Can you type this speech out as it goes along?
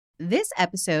This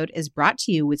episode is brought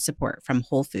to you with support from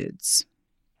Whole Foods.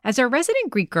 As a resident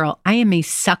Greek girl, I am a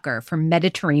sucker for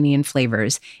Mediterranean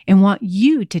flavors and want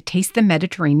you to taste the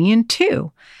Mediterranean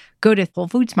too. Go to Whole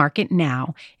Foods Market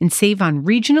now and save on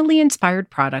regionally inspired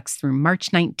products through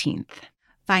March 19th.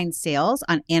 Find sales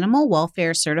on animal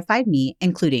welfare certified meat,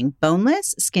 including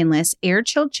boneless, skinless,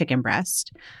 air-chilled chicken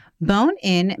breast,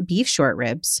 bone-in beef short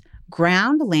ribs,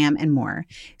 ground lamb, and more.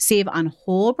 Save on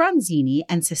whole bronzini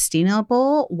and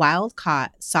sustainable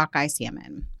wild-caught sockeye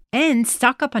salmon. And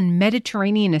stock up on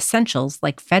Mediterranean essentials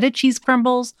like feta cheese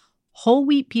crumbles, whole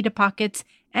wheat pita pockets,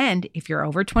 and, if you're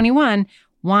over 21,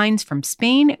 wines from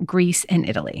Spain, Greece, and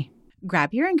Italy.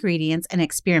 Grab your ingredients and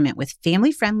experiment with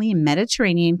family-friendly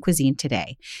Mediterranean cuisine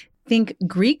today. Think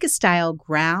Greek-style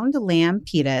ground lamb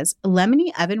pitas,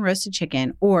 lemony oven-roasted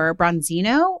chicken, or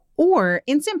bronzino, or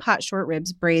instant pot short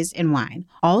ribs braised in wine.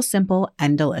 All simple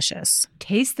and delicious.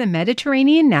 Taste the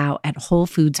Mediterranean now at Whole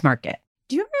Foods Market.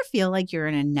 Do you ever feel like you're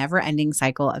in a never-ending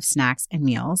cycle of snacks and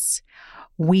meals?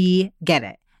 We get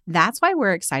it. That's why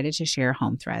we're excited to share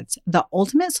Home Threads, the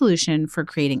ultimate solution for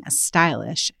creating a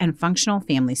stylish and functional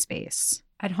family space.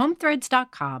 At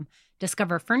homethreads.com,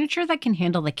 discover furniture that can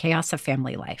handle the chaos of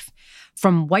family life.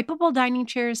 From wipeable dining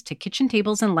chairs to kitchen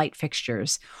tables and light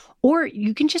fixtures. Or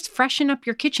you can just freshen up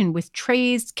your kitchen with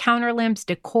trays, counter lamps,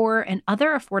 decor, and other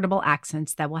affordable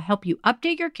accents that will help you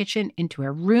update your kitchen into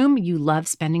a room you love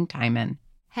spending time in.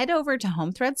 Head over to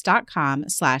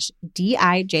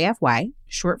homethreads.com/DIJFY,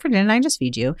 short for Didn't I Just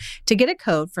Feed You, to get a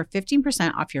code for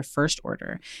 15% off your first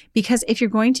order. Because if you're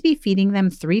going to be feeding them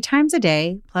 3 times a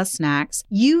day, plus snacks,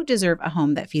 you deserve a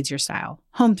home that feeds your style.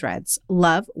 Home Threads,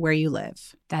 love where you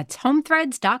live. That's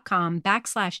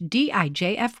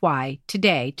homethreads.com/DIJFY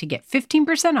today to get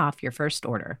 15% off your first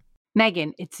order.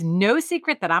 Megan, it's no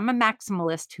secret that I'm a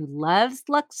maximalist who loves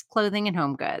luxe clothing and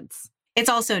home goods. It's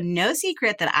also no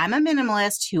secret that I'm a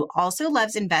minimalist who also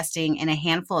loves investing in a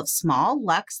handful of small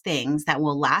luxe things that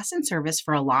will last in service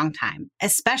for a long time,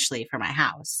 especially for my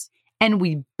house. And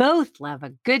we both love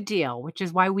a good deal, which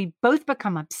is why we both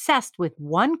become obsessed with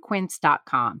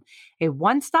onequince.com, a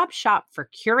one-stop shop for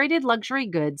curated luxury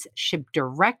goods shipped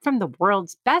direct from the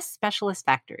world's best specialist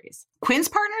factories. Quince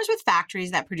partners with factories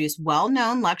that produce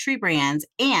well-known luxury brands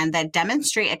and that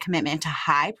demonstrate a commitment to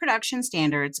high production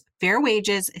standards, fair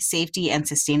wages, safety, and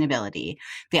sustainability.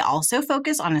 They also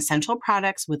focus on essential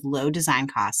products with low design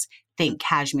costs. Think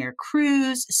cashmere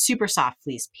crews, super soft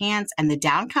fleece pants, and the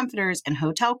down comforters and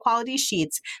hotel quality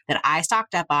sheets that I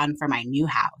stocked up on for my new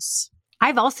house.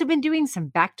 I've also been doing some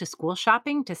back to school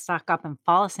shopping to stock up on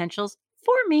fall essentials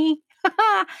for me.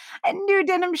 A new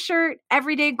denim shirt,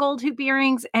 everyday gold hoop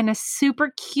earrings, and a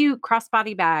super cute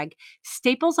crossbody bag.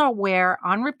 Staples I'll wear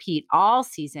on repeat all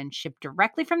season, shipped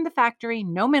directly from the factory,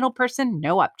 no middle person,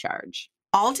 no upcharge.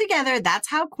 Altogether, that's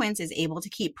how Quince is able to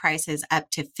keep prices up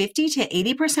to 50 to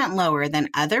 80% lower than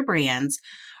other brands.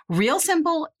 Real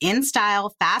Simple, In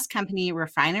Style, Fast Company,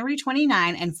 Refinery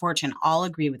 29, and Fortune all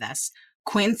agree with us.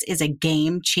 Quince is a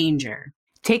game changer.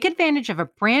 Take advantage of a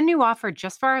brand new offer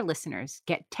just for our listeners.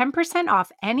 Get 10%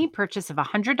 off any purchase of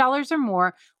 $100 or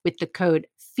more with the code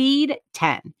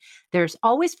FEED10. There's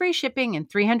always free shipping and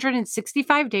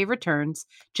 365-day returns.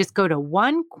 Just go to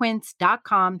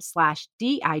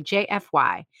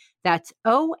onequince.com/DIJFY. That's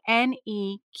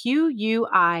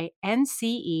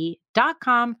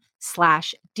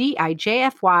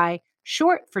ONEQUINCE.com/DIJFY,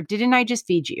 short for Didn't I Just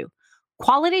Feed You?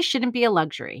 Quality shouldn't be a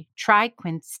luxury. Try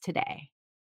Quince today.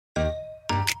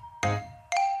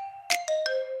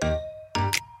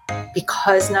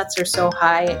 Because nuts are so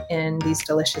high in these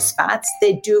delicious fats,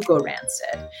 they do go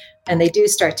rancid and they do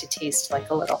start to taste like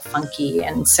a little funky.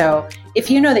 And so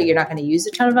if you know that you're not going to use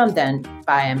a ton of them, then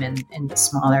buy them in the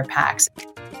smaller packs.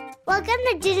 Welcome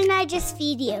to Didn't I Just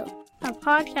Feed You? A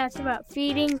podcast about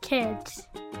feeding kids.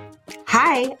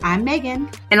 Hi, I'm Megan.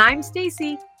 And I'm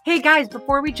Stacy. Hey guys,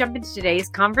 before we jump into today's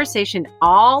conversation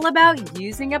all about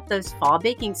using up those fall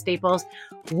baking staples,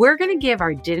 we're going to give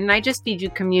our Didn't I Just Feed You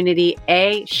community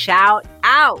a shout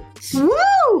out. Woo!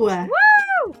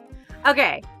 Woo!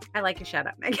 Okay, I like a shout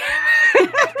out, Megan.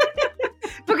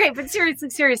 Okay, but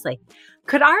seriously,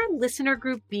 could our listener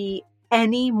group be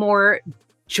any more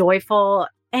joyful,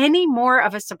 any more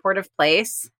of a supportive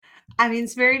place? I mean,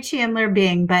 it's very Chandler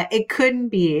Bing, but it couldn't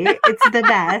be. It's the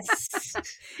best.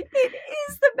 It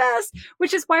is the best,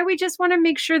 which is why we just want to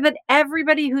make sure that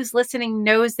everybody who's listening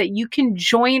knows that you can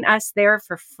join us there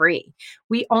for free.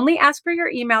 We only ask for your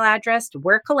email address.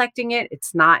 We're collecting it.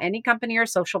 It's not any company or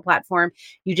social platform.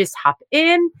 You just hop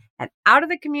in and out of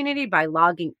the community by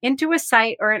logging into a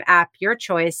site or an app, your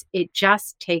choice. It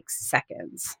just takes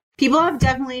seconds. People have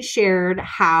definitely shared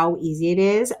how easy it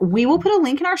is. We will put a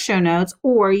link in our show notes,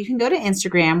 or you can go to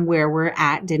Instagram where we're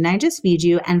at Didn't I Just Feed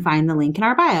You and find the link in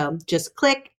our bio. Just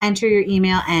click, enter your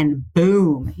email, and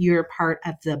boom, you're part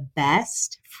of the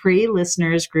best free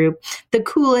listeners group, the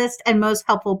coolest and most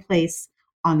helpful place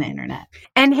on the internet.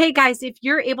 And hey guys, if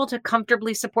you're able to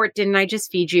comfortably support Didn't I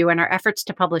Just Feed You and our efforts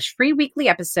to publish free weekly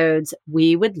episodes,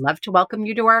 we would love to welcome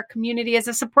you to our community as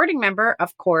a supporting member,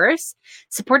 of course.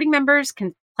 Supporting members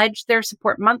can pledge their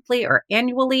support monthly or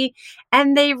annually,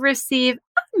 and they receive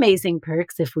amazing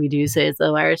perks if we do say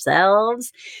so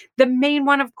ourselves. The main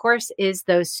one, of course, is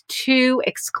those 2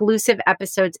 exclusive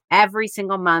episodes every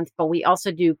single month, but we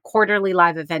also do quarterly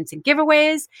live events and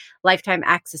giveaways, lifetime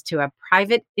access to a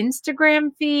private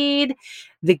Instagram feed.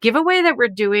 The giveaway that we're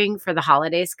doing for the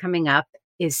holidays coming up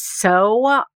is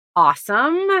so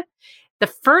awesome. The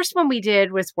first one we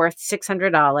did was worth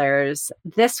 $600.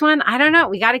 This one, I don't know.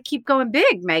 We got to keep going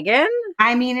big, Megan.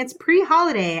 I mean, it's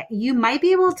pre-holiday. You might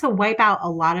be able to wipe out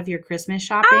a lot of your Christmas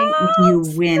shopping if you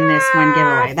win this one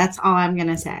giveaway. That's all I'm going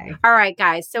to say. All right,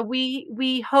 guys. So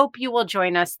we hope you will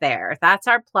join us there. That's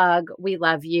our plug. We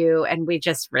love you. And we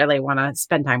just really want to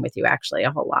spend time with you, actually,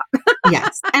 a whole lot.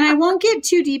 Yes. And I won't get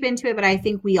too deep into it, but I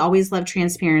think we always love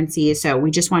transparency. So we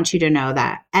just want you to know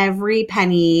that every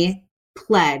penny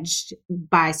pledged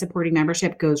by supporting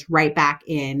membership goes right back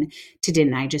in to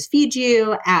Didn't I Just Feed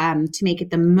You, to make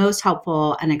it the most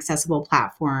helpful and accessible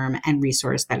platform and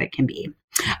resource that it can be.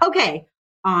 Okay,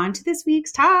 on to this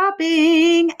week's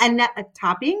topping.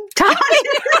 Topping?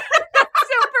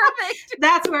 So perfect.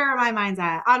 That's where my mind's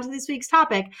at. On to this week's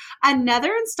topic.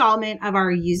 Another installment of our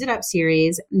Use It Up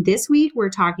series. This week, we're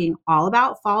talking all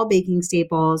about fall baking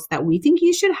staples that we think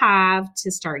you should have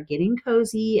to start getting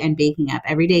cozy and baking up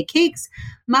everyday cakes,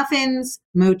 muffins,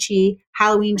 mochi,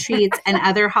 Halloween treats, and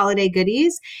other holiday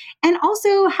goodies. And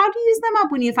also how to use them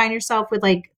up when you find yourself with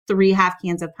like 3 half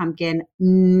cans of pumpkin.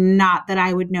 Not that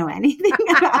I would know anything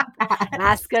about that.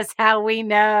 Ask us how we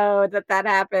know that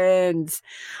happens.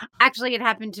 Actually, it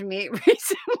happened to me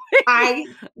recently. I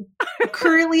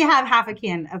currently have half a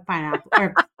can of pineapple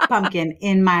or pumpkin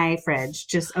in my fridge,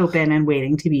 just open and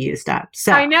waiting to be used up.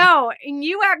 So I know. And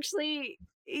you kind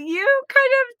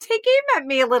of take aim at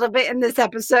me a little bit in this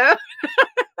episode.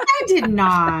 I did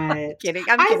not. I'm kidding.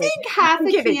 I think half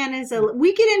a can is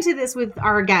we get into this with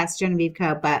our guest, Genevieve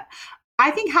Cope, but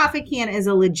I think half a can is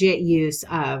a legit use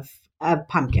of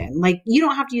pumpkin. Like you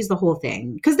don't have to use the whole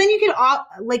thing because then you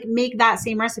could make that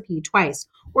same recipe twice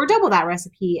or double that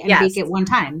recipe and bake it one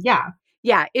time. Yeah.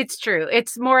 Yeah, it's true.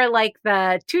 It's more like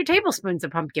the 2 tablespoons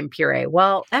of pumpkin puree.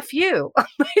 Well, F you.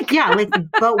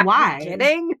 But why?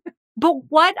 Kidding? But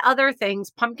what other things?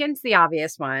 Pumpkin's the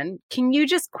obvious one. Can you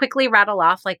just quickly rattle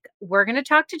off? Like, we're going to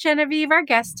talk to Genevieve, our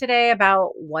guest today,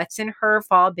 about what's in her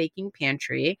fall baking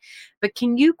pantry. But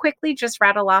can you quickly just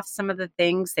rattle off some of the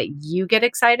things that you get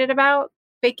excited about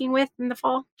baking with in the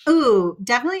fall? Ooh,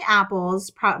 definitely apples,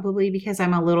 probably because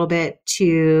I'm a little bit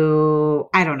too,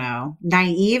 I don't know,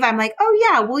 naive. I'm like, oh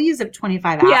yeah, we'll use up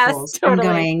 25 apples. Totally.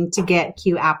 I'm going to get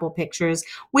cute apple pictures,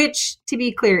 which to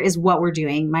be clear is what we're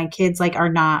doing. My kids are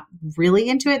not really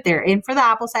into it. They're in for the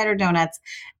apple cider donuts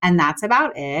and that's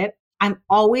about it. I'm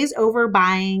always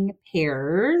overbuying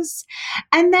pears.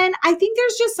 And then I think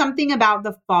there's just something about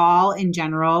the fall in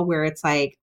general where it's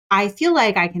like, I feel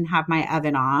like I can have my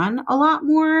oven on a lot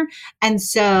more. And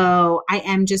so I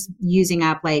am just using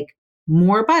up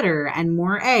more butter and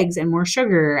more eggs and more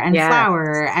sugar and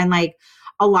flour and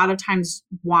a lot of times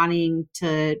wanting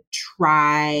to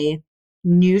try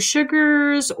new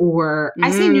sugars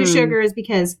I say new sugars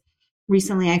because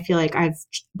recently I feel like I've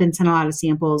been sent a lot of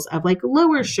samples of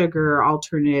lower sugar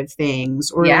alternative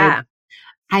things or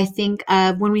I think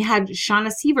of when we had Shauna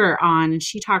Seaver on and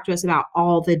she talked to us about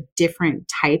all the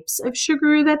different types of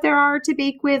sugar that there are to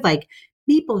bake with, like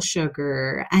maple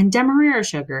sugar and demerara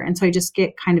sugar. And so I just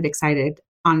get kind of excited,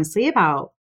 honestly,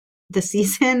 about the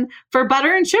season for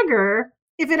butter and sugar.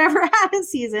 If it ever had a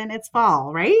season, it's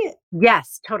fall, right?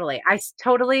 Yes, totally. I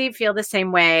totally feel the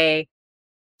same way.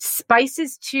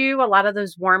 Spices too, a lot of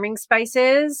those warming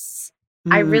spices.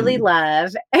 I really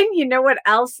love. And you know what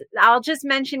else? I'll just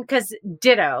mention because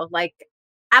ditto, like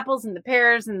apples and the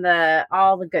pears and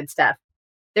all the good stuff.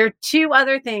 There are 2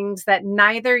 other things that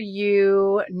neither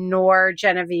you nor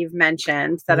Genevieve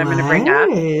mentioned that I'm going to bring up.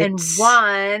 And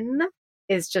one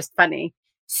is just funny.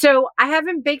 So I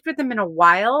haven't baked with them in a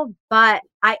while, but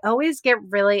I always get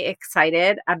really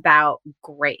excited about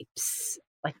grapes.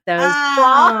 Like those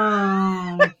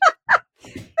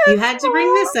You had to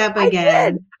bring this up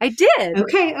again. I did.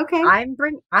 Okay.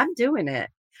 I'm doing it.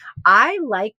 I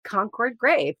like Concord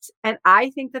grapes, and I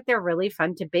think that they're really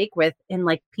fun to bake with in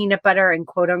like peanut butter and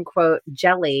quote unquote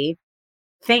jelly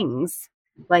things,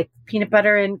 like peanut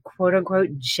butter and quote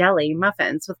unquote jelly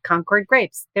muffins with Concord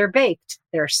grapes. They're baked,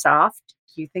 they're soft.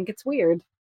 You think it's weird?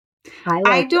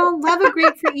 I don't love a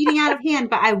grape for eating out of hand,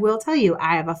 but I will tell you,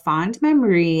 I have a fond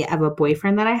memory of a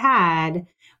boyfriend that I had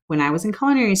when I was in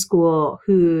culinary school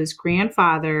whose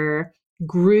grandfather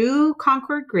grew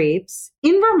Concord grapes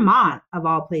in Vermont, of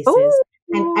all places. Ooh.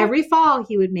 And every fall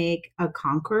he would make a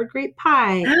Concord grape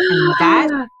pie, and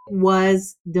that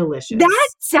was delicious. That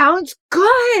sounds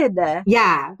good.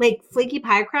 Yeah, like flaky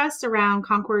pie crust around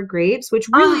Concord grapes, which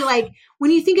really like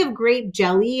when you think of grape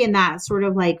jelly and that sort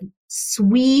of like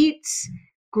sweet,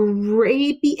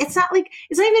 grapey, it's not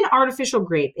even artificial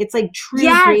grape. It's like true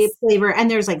grape flavor, and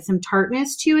there's like some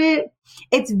tartness to it.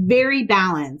 It's very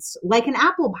balanced, like an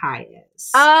apple pie is.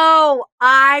 Oh,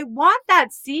 I want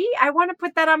that. See, I want to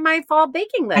put that on my fall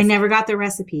baking list. I never got the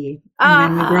recipe.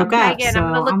 And then we broke up. Megan, so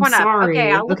I'm gonna look one sorry. up.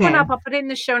 Okay, I'll look one up. I'll put it in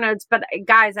the show notes. But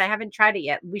guys, I haven't tried it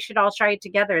yet. We should all try it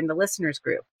together in the listeners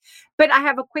group. But I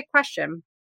have a quick question.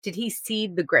 Did he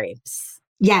seed the grapes?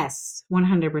 Yes,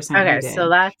 100%. Okay, so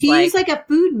that's he used like a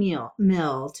food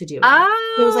mill to do it.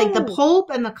 Oh. It was like the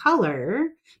pulp and the color,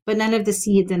 but none of the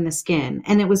seeds and the skin,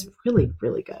 and it was really,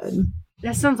 really good.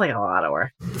 That sounds like a lot of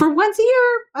work. For once a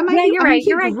year, you're right.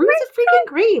 He grew the freaking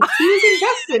grapes. He was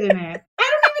invested in it.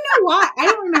 I don't even know why. I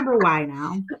don't remember why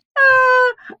now.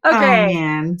 Okay. Oh,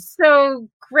 man. So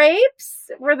grapes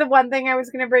were the one thing I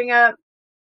was going to bring up,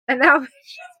 and now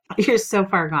you're so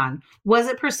far gone. Was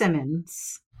it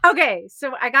persimmons? Okay,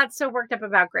 so I got so worked up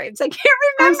about grapes. I can't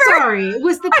remember. I'm sorry. It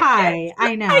was the pie.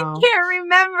 I know. I can't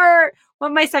remember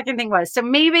what my second thing was. So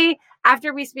maybe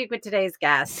after we speak with today's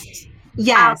guest,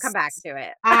 I'll come back to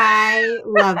it. I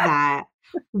love that.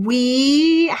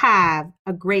 We have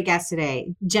a great guest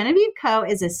today. Genevieve Ko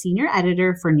is a senior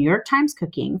editor for New York Times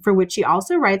Cooking, for which she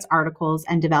also writes articles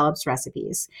and develops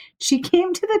recipes. She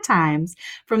came to the Times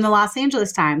from the Los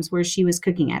Angeles Times, where she was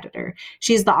cooking editor.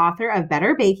 She is the author of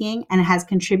Better Baking and has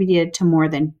contributed to more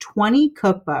than 20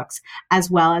 cookbooks, as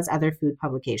well as other food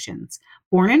publications.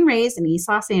 Born and raised in East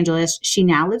Los Angeles, she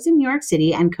now lives in New York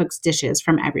City and cooks dishes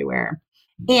from everywhere.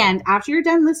 And after you're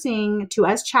done listening to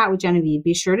us chat with Genevieve,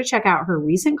 be sure to check out her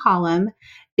recent column,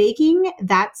 Baking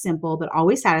That Simple But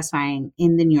Always Satisfying,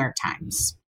 in the New York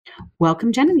Times.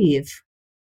 Welcome, Genevieve.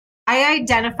 I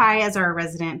identify as our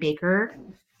resident baker.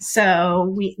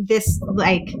 So this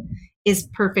is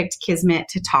perfect kismet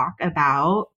to talk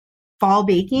about fall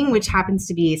baking, which happens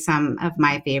to be some of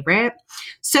my favorite.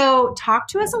 So talk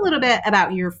to us a little bit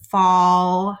about your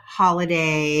fall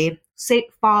holiday, say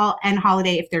fall and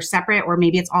holiday, if they're separate or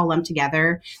maybe it's all lumped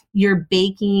together, your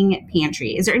baking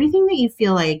pantry. Is there anything that you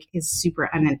feel like is super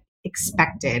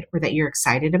unexpected or that you're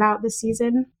excited about this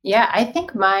season? Yeah, I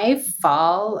think my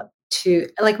fall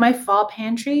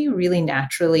pantry really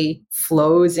naturally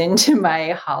flows into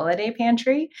my holiday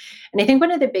pantry. And I think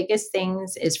one of the biggest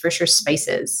things is for sure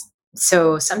spices.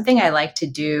 So something I like to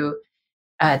do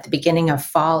at the beginning of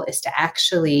fall is to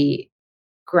actually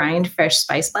grind fresh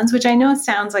spice blends, which I know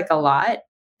sounds like a lot.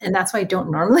 And that's why I don't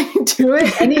normally do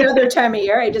it any other time of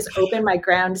year. I just open my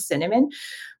ground cinnamon.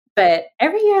 But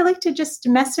every year I like to just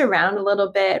mess around a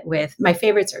little bit with my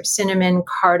favorites are cinnamon,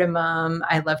 cardamom.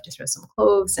 I love to throw some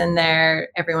cloves in there.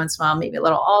 Every once in a while, maybe a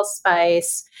little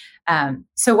allspice.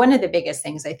 So one of the biggest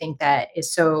things I think that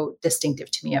is so distinctive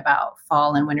to me about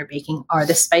fall and winter baking are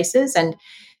the spices. And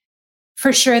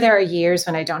for sure, there are years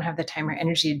when I don't have the time or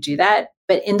energy to do that.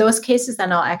 But in those cases,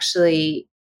 then I'll actually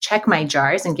check my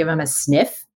jars and give them a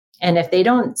sniff. And if they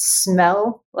don't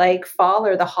smell like fall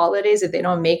or the holidays, if they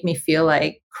don't make me feel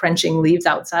like crunching leaves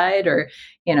outside or,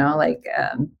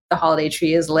 the holiday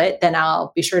tree is lit, then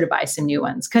I'll be sure to buy some new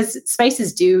ones because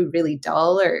spices do really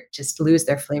dull or just lose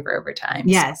their flavor over time.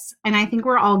 Yes. And I think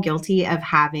we're all guilty of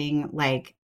having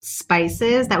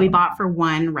spices that we bought for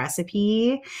one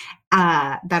recipe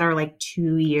that are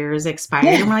 2 years expired.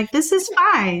 And we're like, this is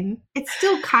fine. It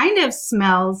still kind of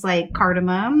smells like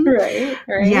cardamom. Right.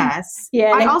 Yes.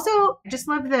 Yeah. I also just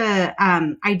love the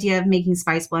idea of making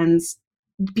spice blends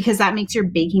because that makes your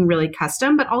baking really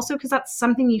custom, but also because that's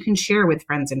something you can share with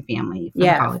friends and family for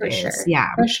the holidays. For sure.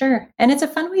 Yeah, for sure. And it's a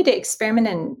fun way to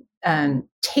experiment and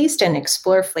taste and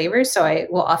explore flavors. So I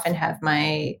will often have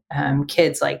my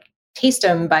kids taste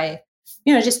them by,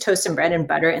 just toast some bread and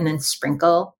butter and then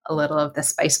sprinkle a little of the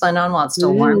spice blend on while it's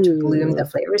still warm to bloom the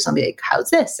flavors. I'll be like, how's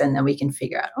this? And then we can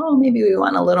figure out, maybe we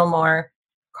want a little more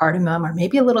cardamom or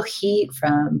maybe a little heat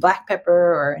from black pepper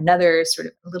or another sort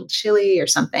of a little chili or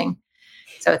something.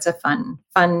 So it's a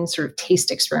fun sort of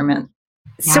taste experiment.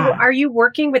 So Yeah. are you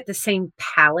working with the same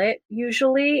palette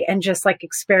usually and just like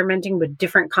experimenting with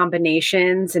different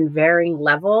combinations and varying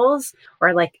levels?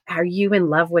 Or like, are you in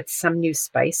love with some new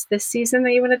spice this season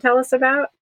that you want to tell us about?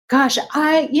 Gosh,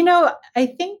 I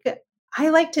think I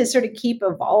like to sort of keep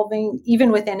evolving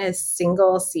even within a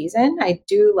single season. I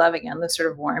do love, again, the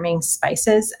sort of warming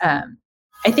spices.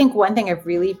 I think one thing I've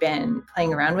really been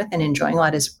playing around with and enjoying a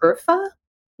lot is Urfa.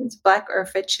 It's black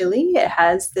Urfa chili. It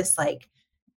has this like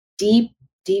deep,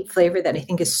 deep flavor that I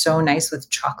think is so nice with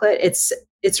chocolate. It's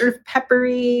sort of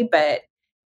peppery, but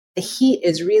the heat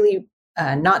is really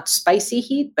not spicy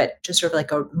heat, but just sort of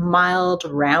like a mild,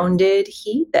 rounded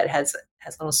heat that has a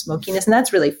little smokiness, and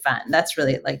that's really fun. That's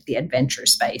really like the adventure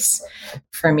spice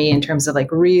for me in terms of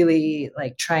like really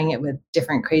like trying it with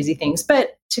different crazy things.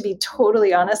 But to be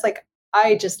totally honest, like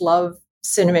I just love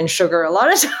cinnamon sugar a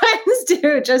lot of times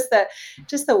too. Just the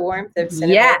warmth of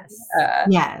cinnamon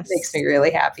Yes. makes me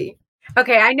really happy.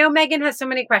 Okay, I know Megan has so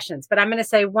many questions, but I'm going to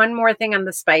say one more thing on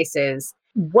the spices.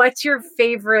 What's your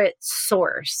favorite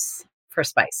source for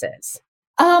spices?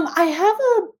 I have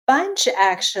a bunch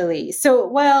actually. So,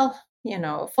 well,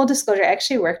 full disclosure, I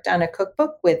actually worked on a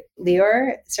cookbook with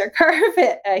Lior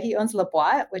Serkarv. He owns Le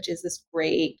Bois, which is this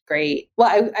great.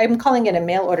 Well, I'm calling it a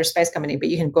mail order spice company, but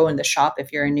you can go in the shop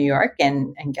if you're in New York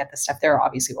and get the stuff there.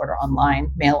 Obviously, order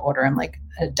online, mail order. I'm like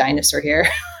a dinosaur here,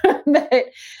 but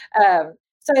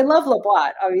so I love Le Bois,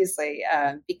 obviously,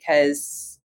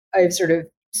 because I've sort of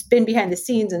been behind the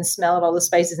scenes and smelled all the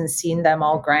spices and seen them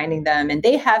all grinding them. And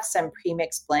they have some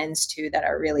premixed blends too that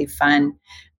are really fun.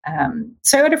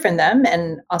 So I order from them,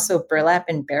 and also Burlap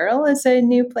and Barrel is a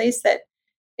new place that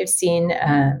I've seen,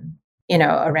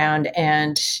 around.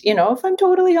 And, if I'm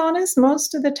totally honest,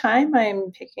 most of the time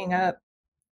I'm picking up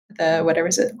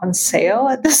whatever's on sale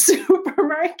at the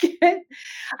supermarket.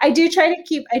 I do try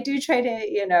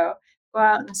to, go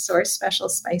out and source special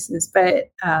spices,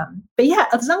 but yeah,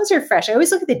 as long as they're fresh, I always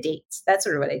look at the dates. That's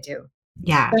sort of what I do.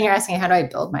 Yeah. When you're asking how do I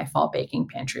build my fall baking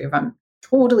pantry, if I'm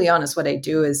totally honest, what I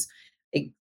do is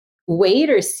like wait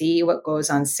or see what goes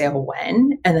on sale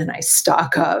when, and then I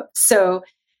stock up. So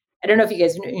I don't know if you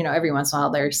guys, every once in a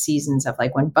while there are seasons of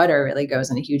like when butter really goes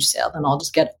on a huge sale, then I'll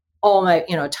just get all my,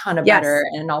 a ton of butter,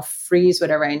 and I'll freeze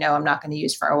whatever I know I'm not going to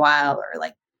use for a while. Or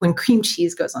like when cream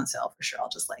cheese goes on sale, for sure, I'll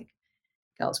just like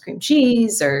Gell's cream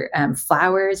cheese, or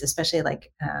flours, especially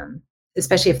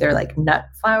if they're like nut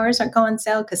flours aren't going on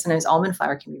sale, because sometimes almond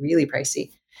flour can be really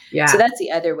pricey. Yeah. So that's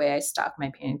the other way I stock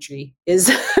my pantry,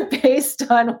 is based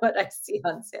on what I see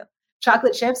on sale.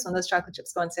 Chocolate chips, when those chocolate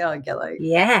chips go on sale, I get like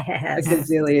a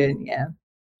gazillion. Yeah.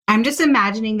 I'm just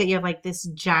imagining that you have like this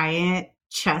giant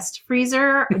chest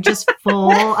freezer just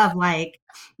full of like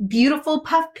beautiful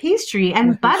puff pastry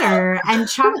and butter and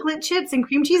chocolate chips and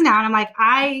cream cheese now. And I'm like,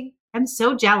 I'm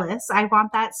so jealous. I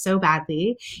want that so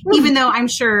badly. Even though I'm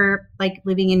sure, like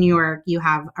living in New York, you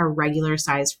have a regular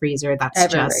size freezer that's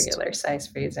just a regular size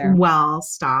freezer, well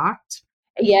stocked.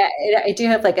 Yeah, I do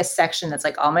have like a section that's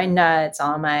like all my nuts,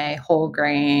 all my whole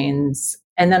grains,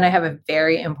 and then I have a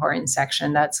very important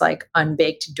section that's like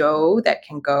unbaked dough that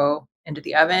can go into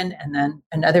the oven, and then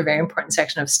another very important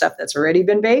section of stuff that's already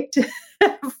been baked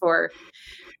for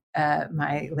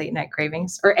my late night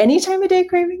cravings or any time of day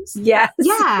cravings. Yes.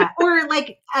 Yeah. Or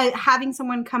like having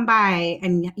someone come by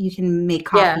and you can make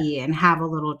coffee and have a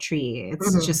little treat.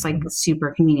 It's just like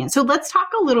super convenient. So let's talk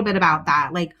a little bit about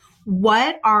that. Like,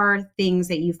 what are things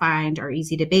that you find are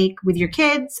easy to bake with your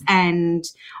kids and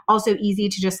also easy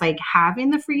to just like have in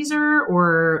the freezer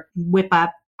or whip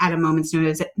up at a moment's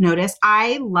notice?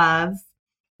 I love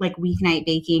like weeknight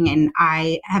baking. And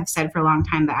I have said for a long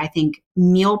time that I think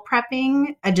meal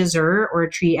prepping a dessert or a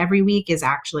treat every week is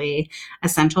actually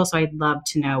essential. So I'd love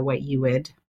to know what you would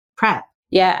prep.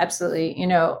 Yeah, absolutely.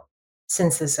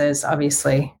 Since this is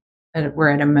obviously, we're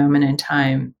at a moment in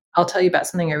time, I'll tell you about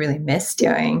something I really miss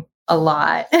doing a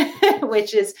lot,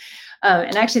 which is,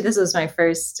 and actually this was my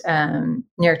first New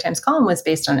York Times column, was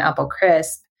based on apple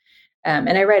crisp.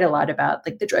 And I write a lot about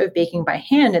like the joy of baking by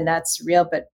hand, and that's real.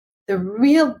 But the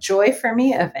real joy for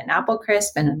me of an apple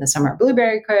crisp and in the summer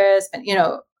blueberry crisp, and,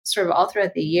 sort of all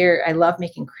throughout the year, I love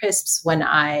making crisps when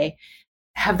I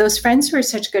have those friends who are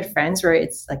such good friends where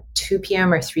it's like 2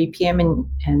 p.m. or 3 p.m.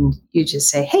 and you just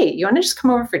say, hey, you want to just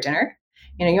come over for dinner?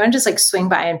 You want to just like swing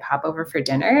by and pop over for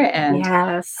dinner. And,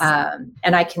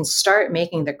 and I can start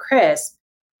making the crisp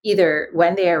either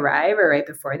when they arrive or right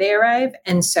before they arrive.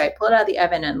 And so I pull it out of the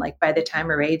oven, and like by the time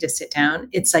we're ready to sit down,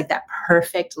 it's like that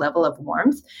perfect level of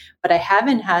warmth. But I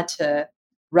haven't had to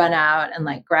run out and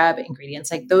like grab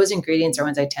ingredients. Like those ingredients are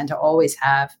ones I tend to always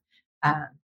have.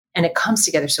 And it comes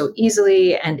together so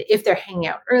easily. And if they're hanging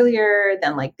out earlier,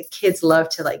 then like the kids love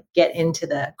to like get into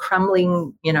the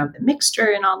crumbling, the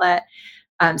mixture and all that.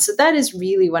 So that is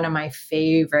really one of my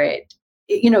favorite,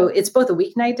 it's both a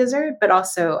weeknight dessert, but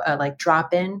also a like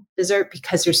drop-in dessert,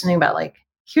 because there's something about like,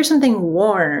 here's something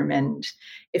warm and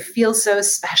it feels so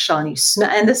special. And you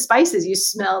smell, and the spices, you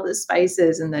smell the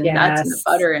spices and the nuts and the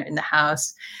butter in the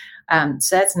house.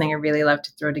 So that's something I really love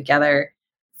to throw together.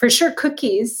 For sure,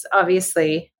 cookies,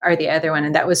 obviously, are the other one.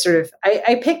 And that was sort of,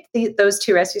 I picked those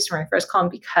two recipes for my first column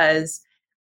because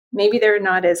maybe they're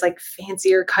not as like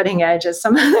fancy or cutting edge as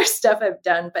some other stuff I've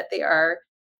done, but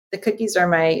the cookies are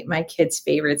my kids'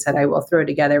 favorites that I will throw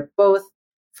together, both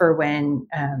for when,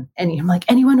 and I'm like,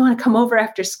 anyone want to come over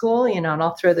after school, and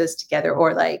I'll throw those together,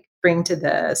 or like bring to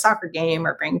the soccer game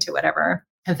or bring to whatever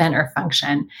event or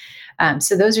function.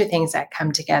 So those are things that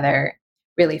come together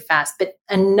really fast. But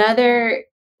another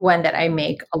one that I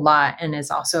make a lot and is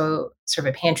also sort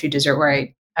of a pantry dessert where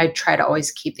I try to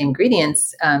always keep the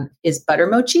ingredients is butter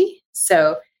mochi.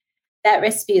 So that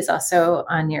recipe is also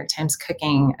on New York Times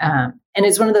Cooking. And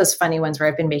it's one of those funny ones where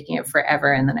I've been making it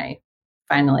forever. And then I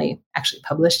finally actually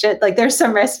published it. Like there's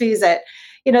some recipes that,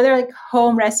 they're like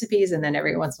home recipes. And then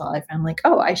every once in a while I'm like,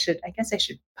 oh, I guess I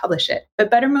should publish it.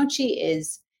 But butter mochi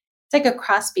it's like a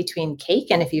cross between cake.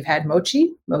 And if you've had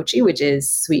mochi, which is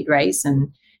sweet rice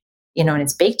and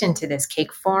it's baked into this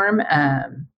cake form.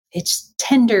 It's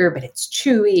tender, but it's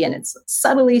chewy and it's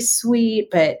subtly sweet,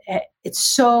 but it's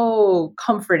so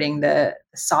comforting, the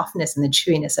softness and the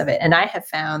chewiness of it. And I have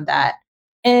found that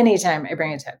anytime I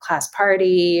bring it to a class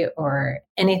party or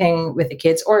anything with the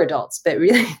kids or adults, but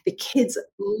really the kids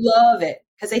love it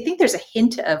because I think there's a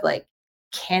hint of like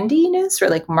candiness or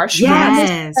like marshmallow.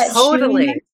 Yes,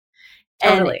 totally.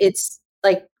 And it's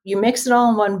like you mix it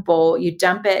all in one bowl, you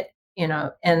dump it, in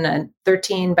a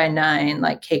 13 by 9,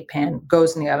 like cake pan,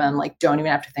 goes in the oven, like don't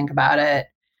even have to think about it.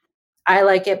 I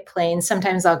like it plain.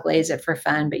 Sometimes I'll glaze it for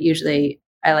fun, but usually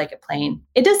I like it plain.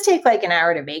 It does take like an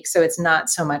hour to bake. So it's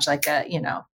not so much like a,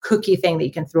 cookie thing that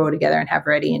you can throw together and have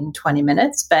ready in 20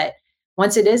 minutes. But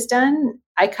once it is done,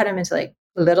 I cut them into like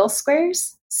little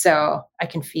squares. So I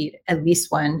can feed at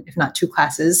least one, if not 2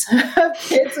 classes of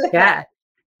kids with that.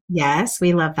 Yes,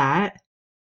 we love that.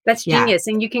 That's genius.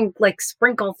 And you can like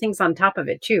sprinkle things on top of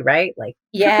it too, right? Like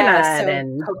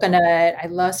coconut. I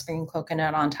love sprinkling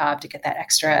coconut on top to get that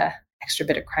extra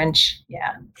bit of crunch.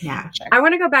 Yeah. Sure. I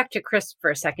want to go back to crisp for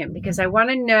a second because I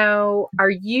want to know, are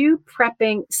you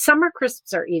prepping? Summer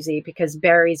crisps are easy because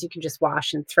berries you can just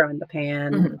wash and throw in the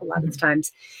pan a lot of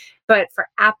times. But for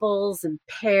apples and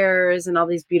pears and all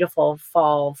these beautiful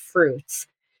fall fruits,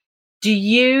 do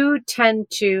you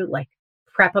tend to like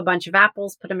prep a bunch of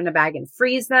apples, put them in a bag and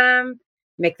freeze them,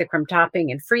 make the crumb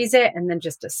topping and freeze it, and then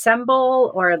just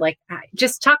assemble? Or like,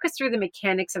 just talk us through the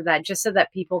mechanics of that, just so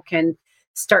that people can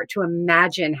start to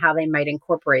imagine how they might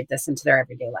incorporate this into their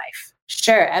everyday life.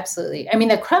 Sure, absolutely. I mean,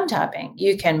 the crumb topping,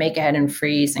 you can make ahead and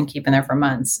freeze and keep in there for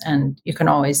months, and you can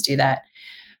always do that.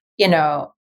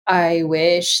 I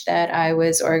wish that I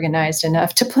was organized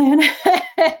enough to plan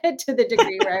to the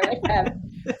degree where I would have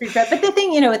pre-prep. But the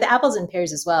thing, with the apples and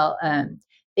pears as well,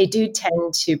 they do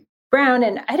tend to brown.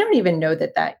 And I don't even know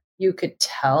that you could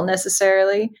tell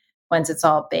necessarily once it's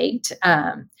all baked.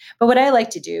 But what I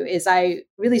like to do is I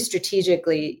really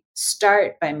strategically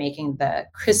start by making the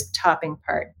crisp topping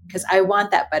part, because I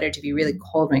want that butter to be really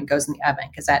cold when it goes in the oven,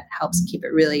 because that helps keep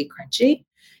it really crunchy.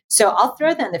 So I'll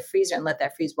throw that in the freezer and let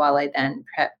that freeze while I then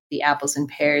prep the apples and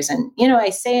pears. And, I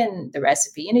say in the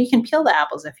recipe, you can peel the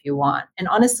apples if you want. And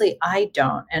honestly, I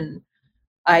don't. And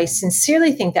I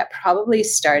sincerely think that probably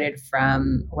started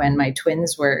from when my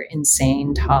twins were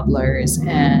insane toddlers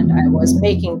and I was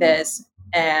making this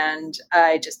and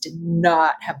I just did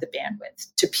not have the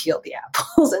bandwidth to peel the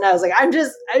apples. And I was like, I'm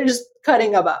just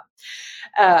cutting them up.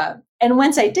 And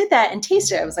once I did that and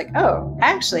tasted it, I was like, oh,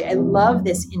 actually, I love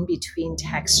this in-between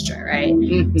texture, right?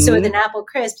 Mm-hmm. So with an apple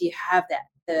crisp, you have that,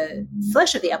 the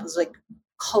flesh of the apples like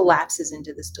collapses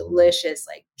into this delicious,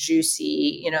 like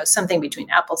juicy, something between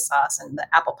applesauce and the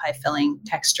apple pie filling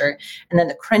texture. And then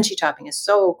the crunchy topping is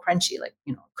so crunchy, like,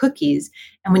 cookies.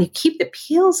 And when you keep the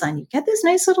peels on, you get this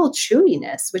nice little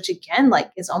chewiness, which again, like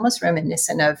is almost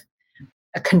reminiscent of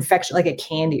a confection, like a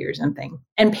candy or something.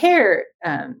 And pear,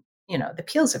 the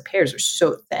peels of pears are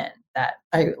so thin that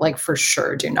I like for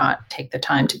sure do not take the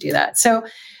time to do that. So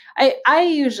I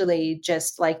usually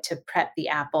just like to prep the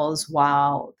apples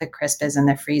while the crisp is in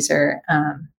the freezer.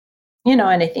 And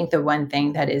I think the one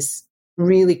thing that is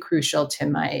really crucial to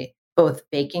my both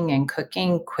baking and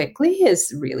cooking quickly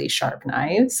is really sharp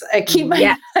knives. I keep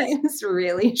my knives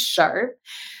really sharp.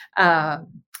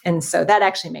 And so that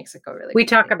actually makes it go really We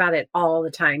quickly. talk about it all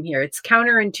the time here. It's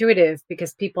counterintuitive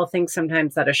because people think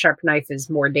sometimes that a sharp knife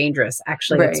is more dangerous.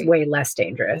 Actually, it's Right. way less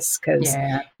dangerous because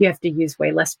Yeah. you have to use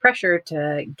way less pressure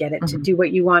to get it to do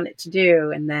what you want it to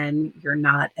do. And then you're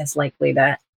not as likely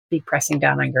to be pressing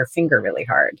down on your finger really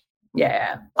hard.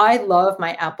 Yeah. I love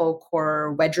my apple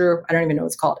core wedger. I don't even know what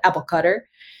it's called. Apple cutter.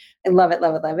 I love it,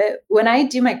 love it, love it. When I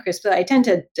do my crisp, I tend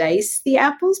to dice the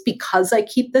apples because I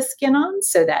keep the skin on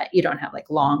so that you don't have like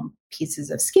long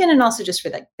pieces of skin, and also just for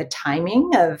like the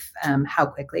timing of how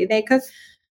quickly they cook.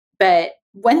 But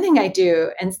one thing I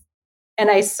do, and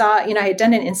I saw, I had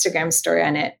done an Instagram story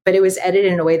on it, but it was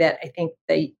edited in a way that I think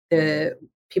the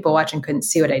people watching couldn't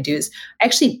see what I do, is I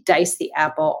actually dice the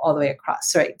apple all the way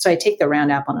across. So I take the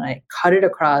round apple and I cut it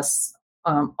across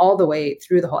all the way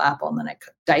through the whole apple, and then I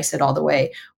dice it all the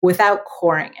way without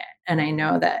coring it. And I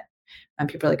know that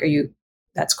people are like,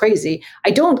 that's crazy. I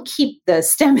don't keep the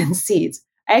stem and seeds.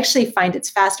 I actually find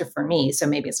it's faster for me. So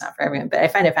maybe it's not for everyone, but I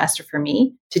find it faster for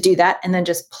me to do that and then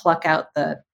just pluck out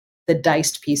the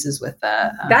diced pieces with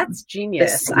the that's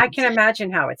genius. the I can imagine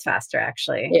how it's faster,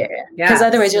 actually. Yeah. Because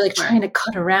otherwise you're like trying to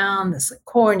cut around this like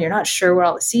core and you're not sure where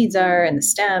all the seeds are and the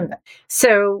stem.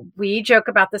 So we joke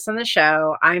about this on the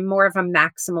show. I'm more of a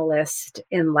maximalist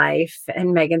in life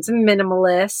and Megan's a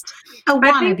minimalist. A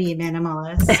wannabe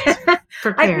minimalist,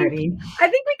 for clarity. I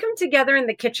think we come together in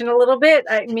the kitchen a little bit.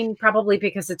 I mean, probably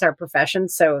because it's our profession.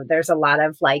 So there's a lot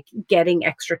of like getting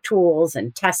extra tools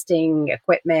and testing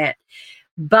equipment.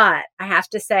 But I have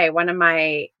to say,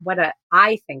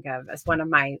 I think of as one of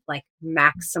my like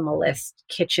maximalist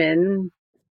kitchen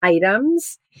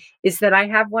items is that I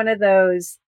have one of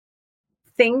those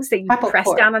things that you press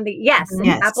down on the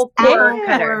apple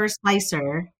core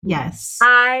slicer. Yes,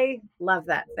 I love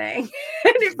that thing.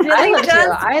 It really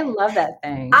does. I love that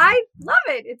thing. I love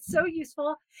it. It's so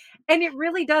useful, and it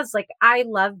really does. Like I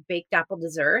love baked apple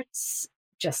desserts.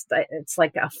 Just it's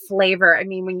like a flavor. I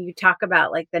mean, when you talk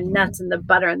about like the nuts and the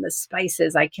butter and the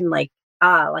spices, I can my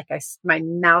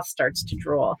mouth starts to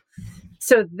drool.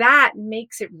 So that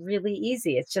makes it really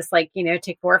easy. It's just like,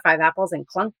 take 4 or 5 apples and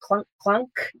clunk, clunk,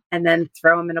 clunk, and then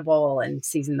throw them in a bowl and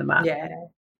season them up. Yeah.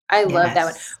 I love that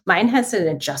one. Mine has an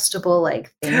adjustable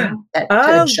like thing that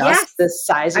adjusts the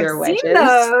size of your wedges.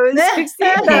 I've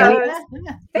seen those.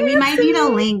 We might need a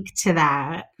link to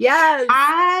that. Yes.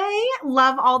 I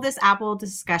love all this apple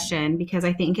discussion because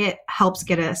I think it helps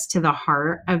get us to the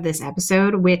heart of this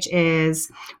episode, which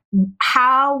is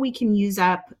how we can use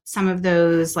up some of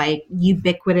those like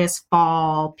ubiquitous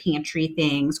fall pantry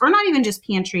things, or not even just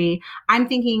pantry. I'm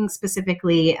thinking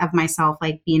specifically of myself,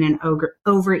 like being an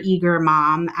overeager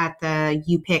mom at the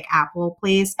You Pick Apple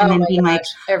place and then being like,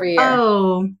 every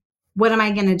year. What am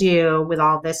I going to do with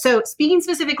all this? So speaking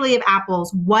specifically of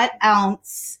apples, what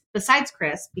else besides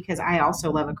crisp, because I also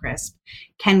love a crisp,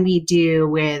 can we do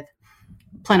with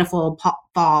plentiful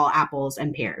fall apples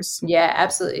and pears? Yeah,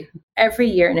 absolutely. Every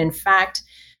year. And in fact,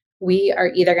 we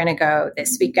are either going to go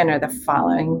this weekend or the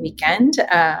following weekend,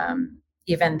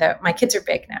 even though my kids are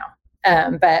big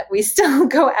now. But we still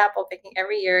go apple picking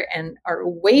every year and are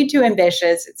way too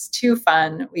ambitious. It's too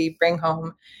fun. We bring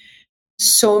home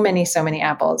so many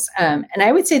apples. And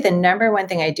I would say the number one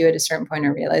thing I do at a certain point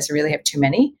and realize I really have too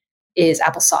many is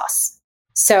applesauce.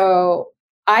 So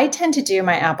I tend to do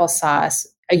my applesauce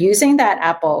using that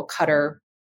apple cutter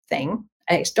thing.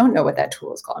 I just don't know what that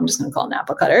tool is called. I'm just going to call it an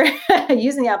apple cutter.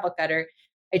 Using the apple cutter,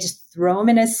 I just throw them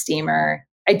in a steamer.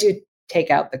 I do take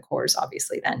out the cores,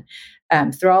 obviously, then.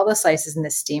 Throw all the slices in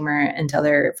the steamer until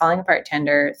they're falling apart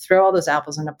tender. Throw all those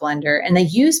apples in a blender. And I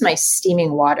use my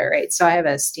steaming water, right? So I have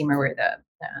a steamer where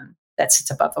that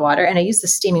sits above the water. And I use the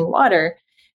steaming water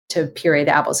to puree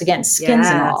the apples. Again, skins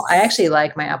and all. I actually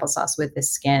like my applesauce with the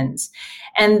skins.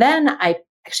 And then I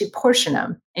actually portion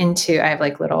them into, I have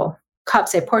like little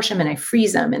cups. I portion them and I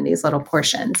freeze them in these little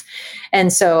portions.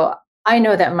 And so I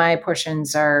know that my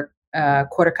portions are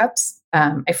quarter cups.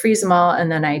 I freeze them all. And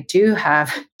then I do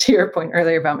have, to your point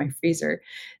earlier about my freezer,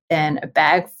 then a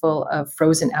bag full of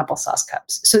frozen applesauce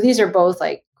cups. So these are both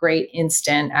like great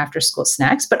instant after school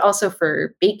snacks, but also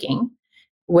for baking.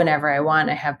 Whenever I want,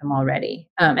 I have them all ready.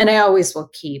 And I always will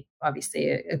keep,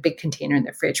 obviously, a big container in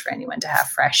the fridge for anyone to have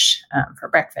fresh for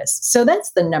breakfast. So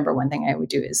that's the number one thing I would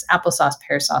do is applesauce,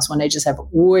 pear sauce, when I just have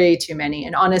way too many.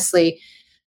 And honestly,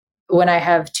 when I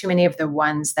have too many of the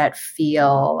ones that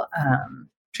feel,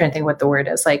 trying to think what the word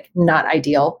is, like not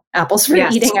ideal apples for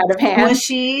eating out of hand.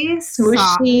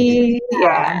 Smooshy,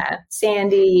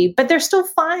 sandy, but they're still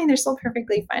fine. They're still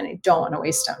perfectly fine. I don't want to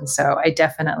waste them. So I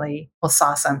definitely will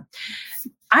sauce them.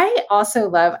 I also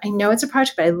love, I know it's a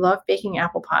project, but I love baking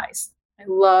apple pies. I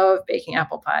love baking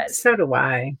apple pies. So do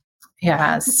I.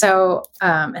 Yeah. So,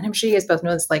 and I'm sure you guys both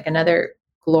know this, like another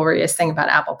glorious thing about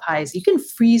apple pies, you can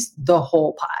freeze the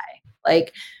whole pie,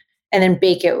 like, and then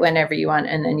bake it whenever you want.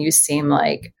 And then you seem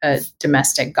like a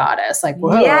domestic goddess. Like,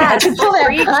 whoa, Yes, how'd you pull that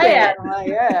preach pie it. out? I'm like,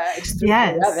 yeah, I just threw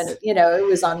it in the oven. You know, it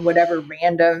was on whatever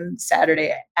random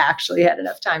Saturday I actually had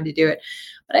enough time to do it.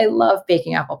 But I love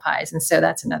baking apple pies. And so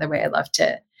that's another way I love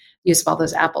to use all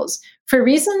those apples for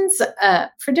reasons,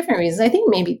 for different reasons. I think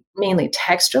maybe mainly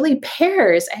texturally.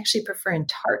 Pears I actually prefer in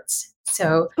tarts.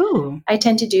 So I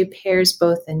tend to do pears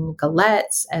both in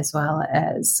galettes as well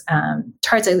as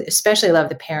tarts. I especially love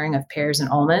the pairing of pears and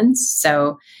almonds.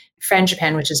 So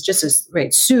frangipane, which is just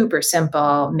a super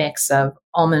simple mix of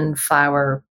almond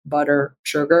flour, butter,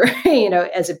 sugar,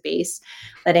 as a base,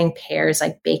 letting pears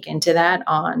like bake into that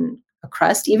on a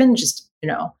crust, even just,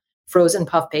 frozen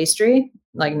puff pastry,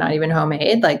 like not even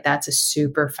homemade. Like that's a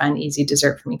super fun, easy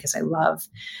dessert for me because I love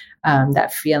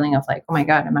that feeling of like, oh my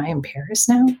God, am I in Paris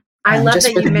now? I love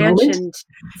that you mentioned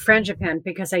frangipane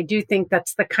because I do think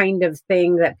that's the kind of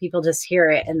thing that people just hear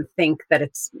it and think that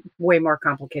it's way more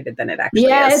complicated than it actually is.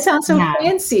 Yeah, it sounds so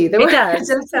fancy. It does.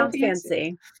 It sounds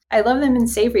fancy. I love them in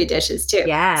savory dishes too.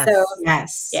 Yes. So,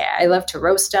 yes. Yeah, I love to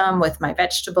roast them with my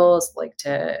vegetables, like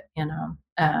to,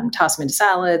 toss them into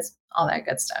salads, all that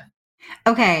good stuff.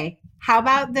 Okay. How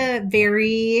about the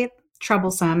very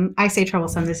troublesome, I say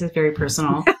troublesome, this is very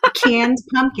personal, canned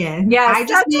pumpkin? Yes, I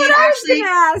just made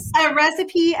a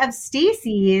recipe of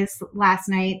Stacy's last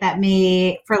night that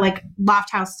made for like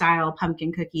Loft House style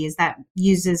pumpkin cookies that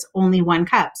uses only 1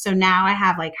 cup. So now I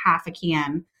have like half a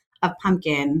can of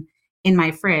pumpkin in my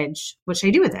fridge. What should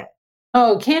I do with it?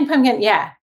 Oh, canned pumpkin.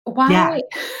 Yeah. Why?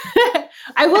 Yeah.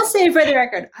 I will say for the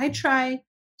record, I try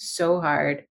so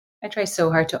hard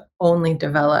to only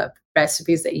develop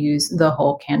recipes that use the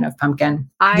whole can of pumpkin.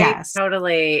 I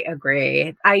totally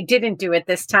agree. I didn't do it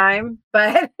this time,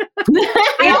 but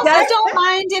I also don't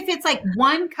mind if it's like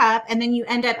 1 cup and then you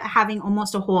end up having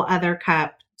almost a whole other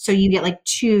cup. So you get like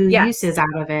 2 uses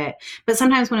out of it. But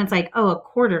sometimes when it's like, a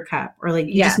 1/4 cup or like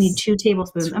you just need 2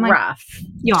 tablespoons. It's I'm like, rough.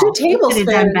 Y'all, 2 tablespoons.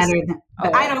 Could have done better than,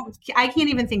 but I can't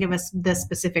even think of the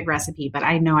specific recipe, but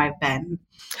I know I've been.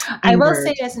 I will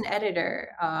say as an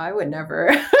editor, I would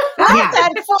never.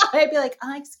 I'd be like,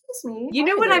 excuse me. You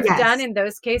know what I've done in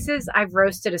those cases? I've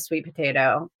roasted a sweet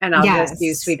potato and I'll just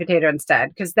use sweet potato instead.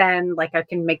 Because then like I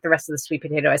can make the rest of the sweet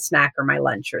potato a snack or my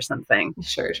lunch or something.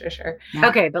 Sure. Yeah.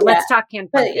 Okay, but let's talk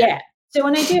canned pumpkin. Yeah. So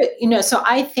when I do, so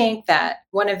I think that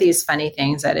one of these funny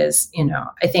things that is,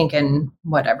 I think in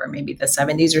whatever, maybe the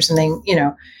 70s or something,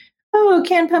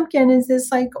 canned pumpkin is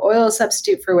this like oil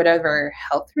substitute for whatever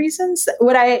health reasons.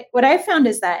 What I found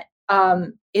is that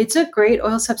it's a great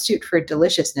oil substitute for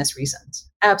deliciousness reasons.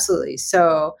 Absolutely.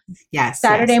 So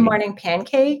Saturday morning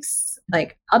pancakes,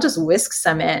 like I'll just whisk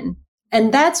some in.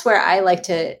 And that's where I like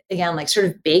to, again, like sort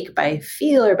of bake by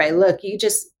feel or by look.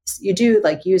 You do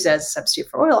like use as a substitute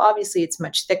for oil. Obviously it's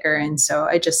much thicker. And so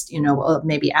I just, will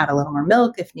maybe add a little more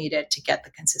milk if needed to get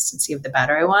the consistency of the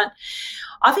batter I want.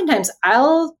 Oftentimes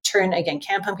I'll turn, again,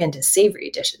 canned pumpkin to savory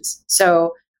dishes.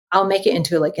 So I'll make it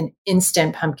into like an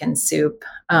instant pumpkin soup.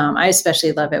 I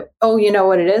especially love it. Oh, you know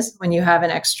what it is? When you have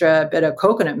an extra bit of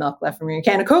coconut milk left from your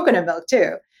can of coconut milk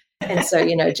too. And so,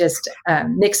 just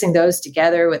mixing those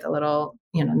together with a little,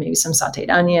 maybe some sauteed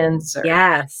onions. Or,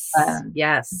 yes.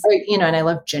 Or, and I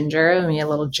love ginger. I mean, a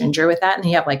little ginger with that. And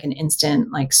you have like an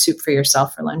instant like soup for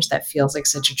yourself for lunch that feels like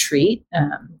such a treat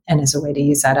and is a way to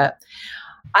use that up.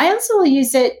 I also will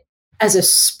use it as a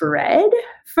spread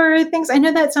for things. I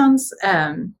know that sounds,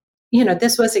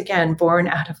 this was again born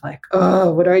out of like,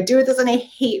 what do I do with this? And I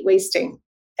hate wasting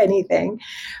anything,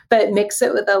 but mix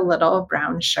it with a little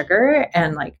brown sugar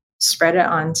and like spread it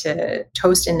onto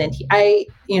toast. And then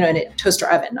in a toaster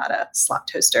oven, not a slop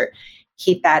toaster,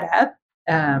 heat that up.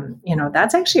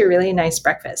 That's actually a really nice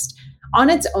breakfast. On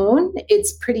its own,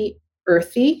 it's pretty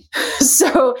earthy.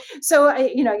 So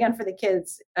again, for the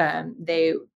kids,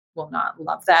 they will not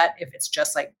love that if it's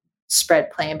just like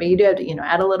spread plain, but you do have to,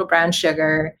 add a little brown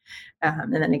sugar,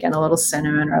 and then again, a little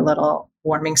cinnamon or a little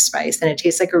warming spice, and it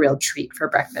tastes like a real treat for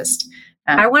breakfast.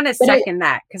 I want to second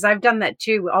that because I've done that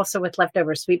too, also with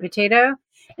leftover sweet potato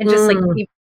and just like keep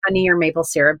honey or maple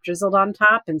syrup drizzled on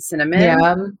top and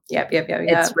cinnamon. Yep.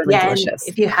 It's really delicious.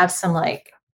 If you have some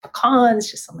like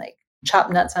pecans, just some like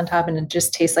chopped nuts on top, and it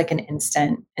just tastes like an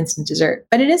instant dessert.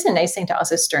 But it is a nice thing to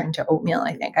also stir into oatmeal.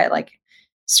 I think I like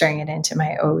stirring it into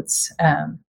my oats.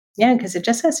 Because it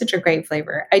just has such a great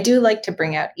flavor. I do like to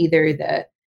bring out either the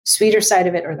sweeter side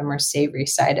of it or the more savory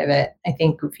side of it. I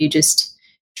think if you just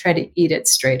try to eat it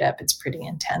straight up, it's pretty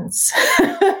intense.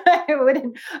 I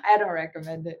don't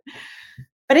recommend it.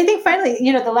 But I think finally,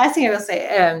 the last thing I will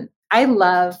say, I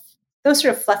love those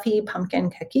sort of fluffy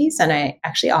pumpkin cookies. And I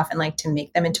actually often like to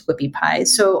make them into whippy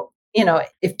pies. So,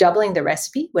 if doubling the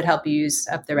recipe would help you use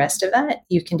up the rest of that,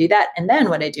 you can do that. And then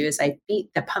what I do is I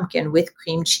beat the pumpkin with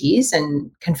cream cheese and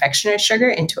confectioner's sugar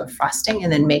into a frosting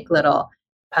and then make little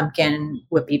pumpkin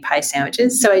whippy pie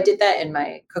sandwiches. So I did that in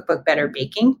my cookbook, Better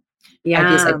Baking.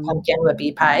 I use like pumpkin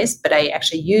whippy pies, but I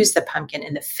actually use the pumpkin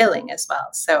in the filling as well.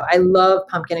 So I love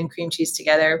pumpkin and cream cheese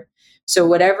together. So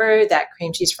whatever that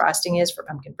cream cheese frosting is for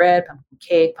pumpkin bread, pumpkin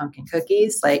cake, pumpkin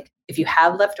cookies, like if you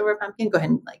have leftover pumpkin, go ahead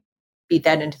and like beat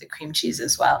that into the cream cheese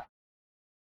as well.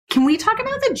 Can we talk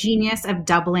about the genius of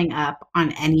doubling up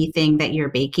on anything that you're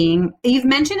baking? You've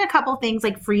mentioned a couple things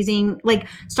like freezing, like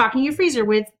stocking your freezer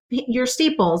with your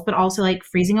staples, but also like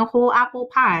freezing a whole apple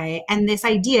pie. And this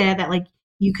idea that like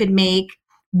you could make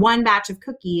one batch of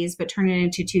cookies, but turn it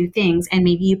into two things. And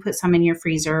maybe you put some in your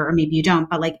freezer or maybe you don't.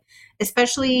 But like,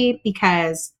 especially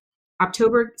because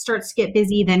October starts to get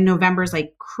busy, then November's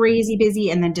like crazy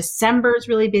busy, and then December is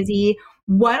really busy.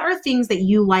 What are things that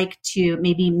you like to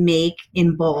maybe make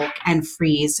in bulk and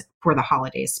freeze for the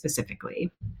holidays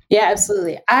specifically? Yeah,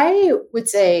 absolutely. I would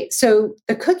say, so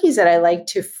the cookies that I like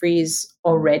to freeze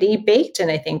already baked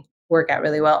and I think work out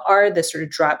really well are the sort of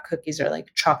drop cookies or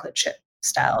like chocolate chip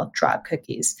style drop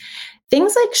cookies.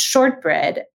 Things like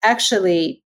shortbread,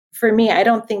 actually, for me, I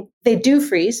don't think they do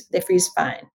freeze. They freeze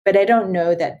fine, but I don't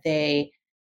know that they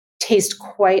taste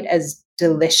quite as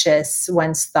delicious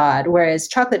once thawed. Whereas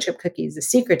chocolate chip cookies, the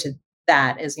secret to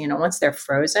that is, once they're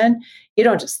frozen, you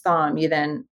don't just thaw them. You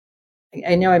then,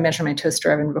 I know I mentioned my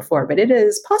toaster oven before, but it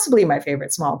is possibly my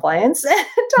favorite small appliance.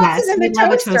 Toss it in the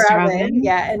toaster oven.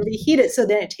 Yeah, and reheat it so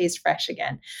then it tastes fresh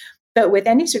again. But with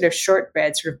any sort of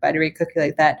shortbread, sort of buttery cookie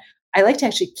like that, I like to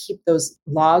actually keep those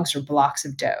logs or blocks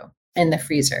of dough in the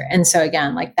freezer. And so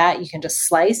again, like that, you can just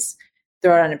slice,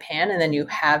 throw it on a pan, and then you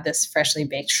have this freshly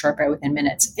baked shortbread within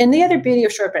minutes. And the other beauty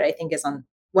of shortbread, I think, is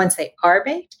once they are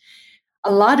baked,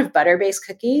 a lot of butter-based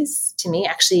cookies, to me,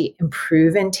 actually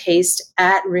improve in taste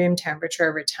at room temperature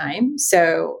over time.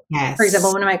 So, For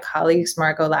example, one of my colleagues,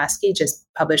 Margot Lasky, just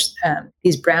published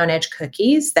these brown edge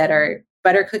cookies that are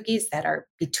butter cookies that are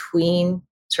between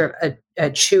sort of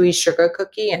a chewy sugar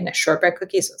cookie and a shortbread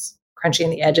cookie. So it's crunchy in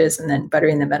the edges and then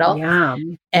buttery in the middle.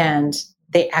 Yum. And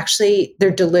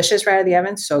they're delicious right out of the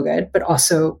oven. So good. But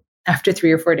also after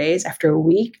 3 or 4 days, after a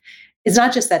week, it's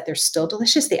not just that they're still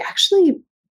delicious. They actually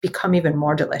become even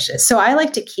more delicious. So I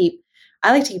like to keep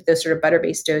those sort of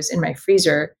butter-based doughs in my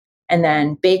freezer and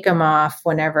then bake them off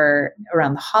whenever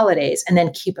around the holidays and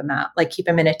then keep them out, like keep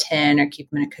them in a tin or keep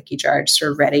them in a cookie jar,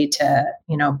 sort of ready to,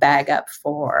 bag up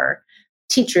for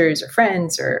teachers or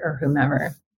friends or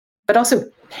whomever. But also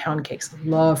pound cakes.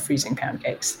 Love freezing pound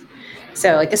cakes.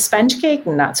 So like a sponge cake,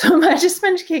 not so much. A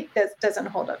sponge cake doesn't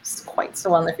hold up quite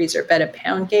so well in the freezer, but a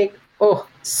pound cake, oh,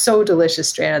 so delicious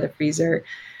straight out of the freezer.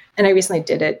 And I recently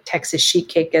did a Texas sheet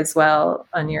cake as well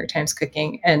on New York Times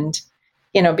Cooking. And,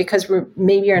 because we're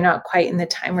not quite in the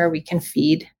time where we can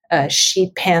feed a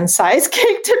sheet pan size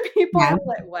cake to people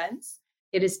at once,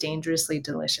 it is dangerously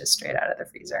delicious straight out of the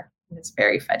freezer. It's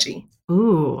very fudgy.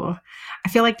 Ooh, I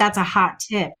feel like that's a hot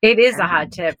tip. It is a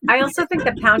hot tip. I also think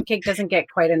that pound cake doesn't get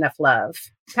quite enough love.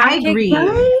 I agree.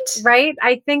 Right?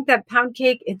 I think that pound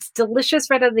cake, it's delicious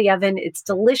right out of the oven. It's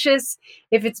delicious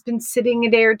if it's been sitting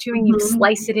a day or two and you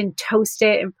slice it and toast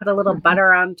it and put a little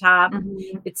butter on top.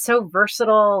 It's so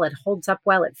versatile. It holds up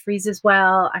well. It freezes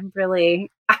well.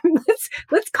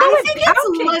 Let's call it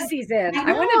pound cake season.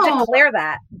 I want to declare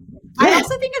that. I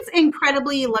also think it's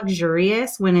incredibly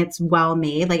luxurious when it's well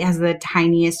made, like it has the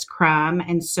tiniest crumb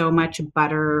and so much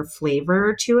butter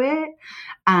flavor to it.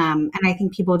 And I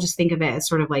think people just think of it as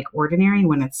sort of like ordinary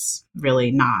when it's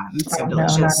really not. It's so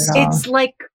delicious. Not it's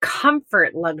like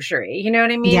comfort luxury. You know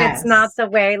what I mean? Yes. It's not the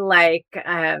way like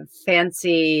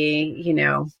fancy,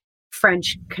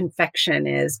 French confection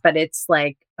is, but it's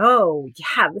like, oh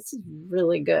yeah, this is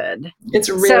really good. It's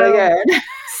really good.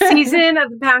 Season of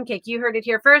the pound cake. You heard it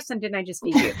here first, and didn't I just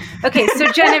feed you? Okay,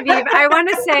 so Genevieve, I want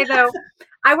to say though,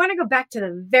 I want to go back to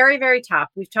the very, very top.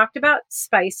 We've talked about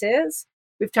spices.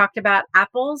 We've talked about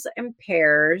apples and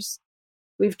pears.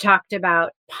 We've talked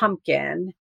about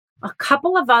pumpkin. A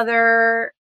couple of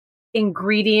other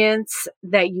ingredients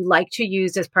that you like to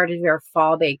use as part of your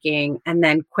fall baking, and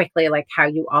then quickly like how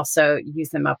you also use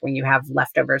them up when you have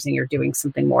leftovers and you're doing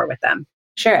something more with them.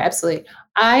 Sure, absolutely.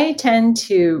 I tend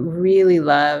to really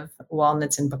love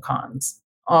walnuts and pecans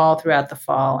all throughout the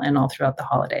fall and all throughout the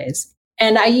holidays.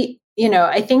 And I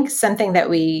think something that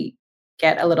we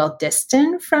get a little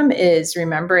distant from is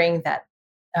remembering that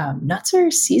nuts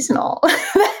are seasonal.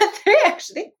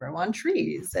 They grow on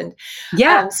trees. And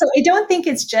so I don't think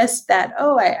it's just that,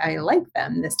 I like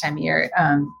them this time of year.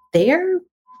 They are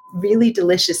really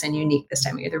delicious and unique this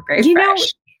time of year. They're very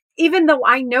fresh. Even though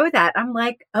I know that, I'm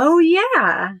like, oh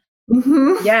yeah.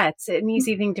 Mm-hmm. Yeah, it's an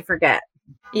easy thing to forget.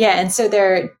 Yeah, and so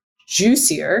they're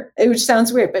juicier, which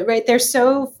sounds weird, but they're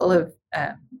so full of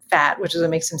fat, which is what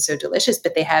makes them so delicious,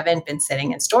 but they haven't been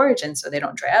sitting in storage, and so they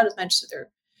don't dry out as much, so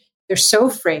they're so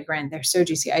fragrant, they're so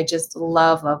juicy. I just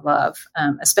love,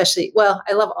 especially,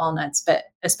 I love all nuts, but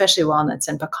especially walnuts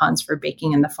and pecans for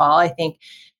baking in the fall. I think,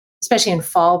 especially in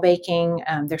fall baking,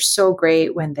 they're so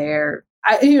great when they're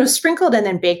sprinkled and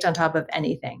then baked on top of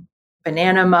anything.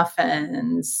 Banana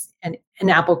muffins and an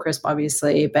apple crisp,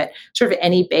 obviously, but sort of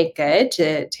any baked good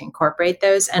to incorporate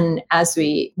those. And as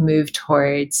we move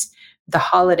towards the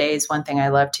holidays, one thing I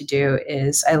love to do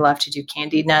is I love to do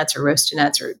candied nuts or roasted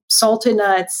nuts or salted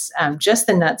nuts, just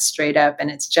the nuts straight up.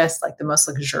 And it's just like the most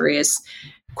luxurious,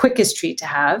 quickest treat to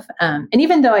have. And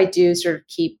even though I do sort of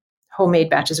keep homemade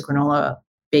batches of granola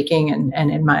baking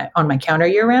and on my counter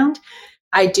year round,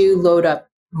 I do load up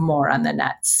more on the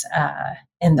nuts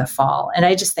in the fall. And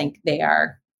I just think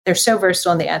they're so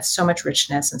versatile and they add so much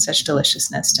richness and such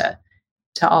deliciousness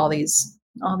to all these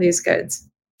goods.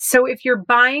 So if you're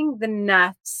buying the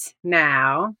nuts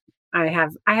now, I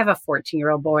have a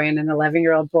 14-year-old boy and an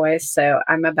 11-year-old boy, so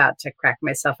I'm about to crack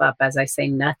myself up as I say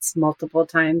nuts multiple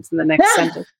times in the next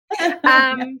sentence.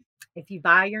 If you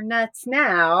buy your nuts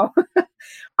now,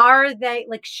 are they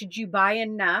should you buy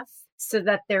enough so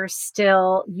that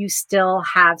you still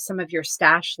have some of your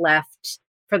stash left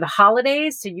for the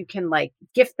holidays, so you can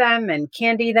gift them and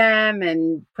candy them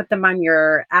and put them on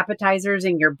your appetizers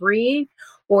in your brie?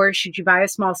 Or should you buy a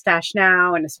small stash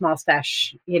now and a small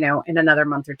stash, in another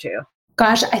month or two?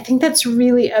 Gosh, I think that's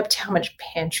really up to how much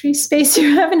pantry space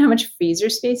you have and how much freezer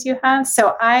space you have.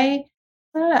 So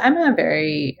I'm a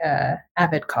very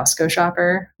avid Costco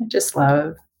shopper. I just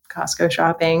love Costco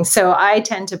shopping. So I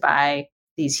tend to buy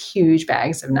these huge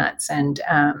bags of nuts and,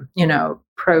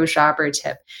 pro shopper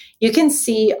tip. You can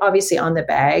see obviously on the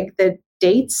bag the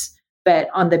dates, but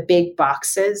on the big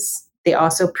boxes, they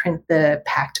also print the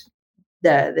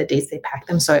dates they pack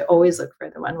them. So I always look for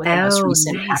the one with the most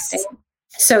recent packing.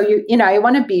 So I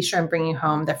want to be sure I'm bringing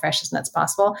home the freshest nuts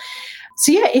possible.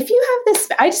 So yeah, if you have this,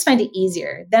 I just find it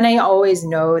easier. Then I always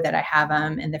know that I have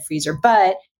them in the freezer.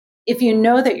 But if you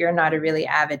know that you're not a really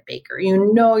avid baker,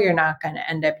 you're not going to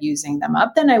end up using them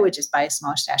up, then I would just buy a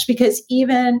small stash, because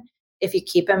even if you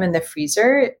keep them in the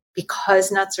freezer,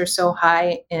 because nuts are so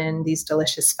high in these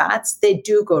delicious fats, they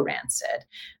do go rancid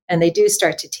and they do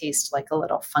start to taste a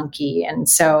little funky. And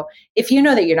so if you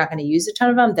know that you're not going to use a ton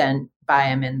of them, then buy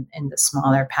them in the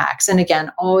smaller packs. And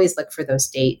again, always look for those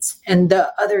dates. And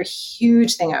the other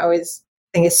huge thing I always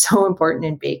think is so important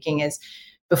in baking is,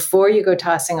 before you go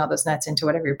tossing all those nuts into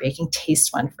whatever you're baking,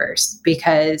 taste one first,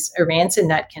 because a rancid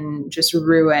nut can just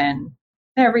ruin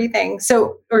everything.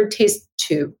 So, or taste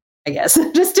two, I guess,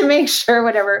 just to make sure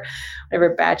whatever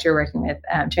batch you're working with,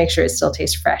 to make sure it still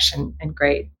tastes fresh and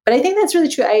great. But I think that's really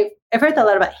true. I've heard that a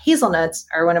lot about hazelnuts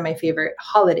are one of my favorite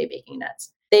holiday baking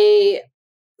nuts.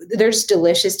 They're just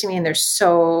delicious to me, and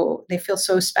they feel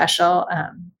so special.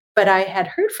 But I had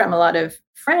heard from a lot of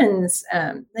friends,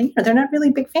 they're not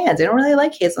really big fans. They don't really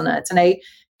like hazelnuts. And I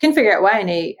couldn't figure out why. And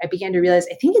I began to realize,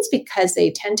 I think it's because they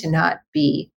tend to not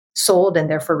be sold and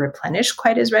therefore replenished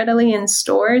quite as readily in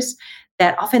stores,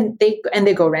 that often they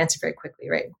go rancid very quickly,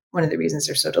 right? One of the reasons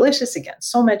they're so delicious, again,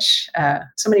 so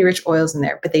many rich oils in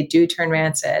there, but they do turn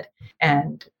rancid.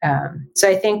 And so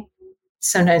I think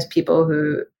sometimes people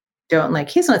who don't like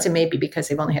hazelnuts, it may be because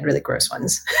they've only had really gross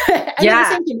ones. I think the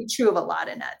same can be true of a lot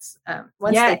of nuts.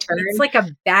 Once they turn, it's like a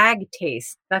bag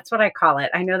taste. That's what I call it.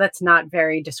 I know that's not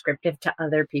very descriptive to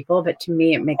other people, but to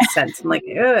me, it makes sense. I'm like,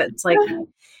 it's like,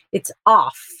 it's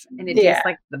off, and it tastes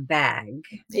like the bag.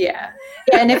 Yeah.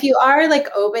 And if you are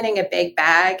opening a big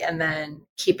bag and then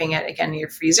keeping it again in your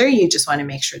freezer, you just want to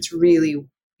make sure it's really,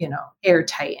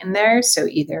 airtight in there. So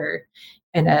either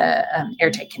in a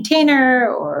airtight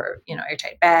container or,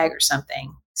 airtight bag or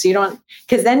something. So you don't,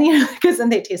 because then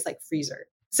they taste like freezer.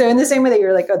 So in the same way that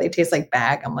you're like, oh, they taste like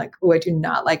bag, I'm like, oh, I do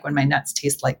not like when my nuts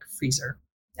taste like freezer.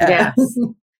 Yes.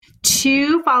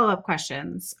 2 follow-up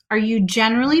questions. Are you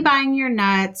generally buying your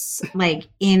nuts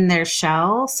in their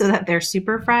shell so that they're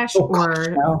super fresh,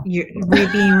 or you're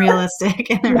being realistic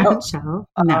in their own shell?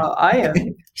 No, I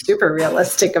am super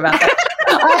realistic about that.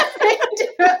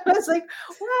 was like,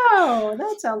 wow,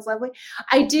 that sounds lovely.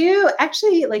 I do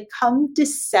actually, like, come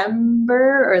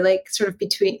December or like sort of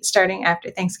starting after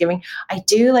Thanksgiving, I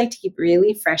do like to keep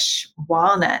really fresh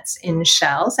walnuts in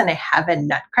shells. And I have a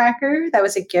nutcracker that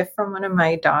was a gift from one of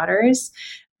my daughters.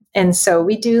 And so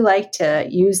we do like to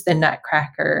use the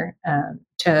nutcracker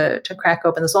to crack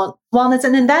open those walnuts.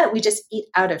 And then that we just eat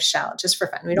out of shell just for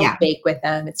fun. We don't bake with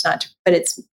them. It's not, but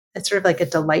it's sort of like a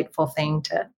delightful thing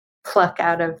to pluck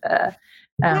out of the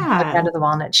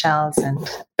walnut shells.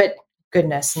 But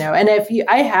goodness, no. And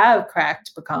I have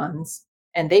cracked pecans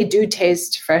and they do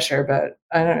taste fresher, but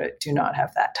I do not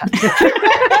have that time.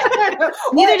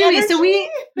 Neither do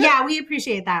we. So we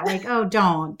appreciate that. Like, oh,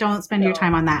 don't spend your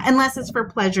time on that unless it's for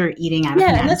pleasure eating out of it.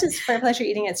 Unless it's for pleasure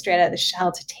eating it straight out of the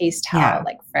shell to taste how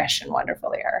like fresh and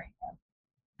wonderful they are.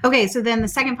 Okay, so then the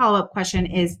second follow-up question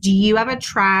is, do you have a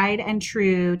tried and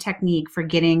true technique for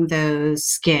getting those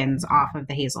skins off of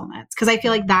the hazelnuts? Because I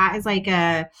feel like that is like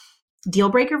a deal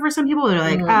breaker for some people. They're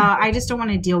like, oh, I just don't want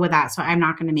to deal with that, so I'm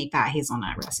not going to make that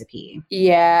hazelnut recipe.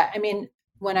 Yeah, I mean,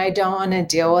 when I don't want to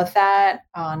deal with that,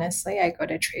 honestly, I go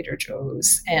to Trader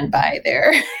Joe's and buy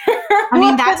their. I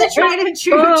mean, that's a tried and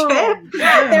true tip.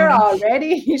 They're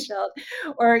already shelled.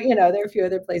 Or, there are a few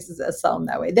other places that sell them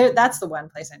that way. That's the one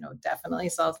place I know definitely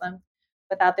sells them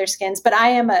without their skins. But I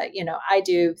am I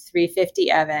do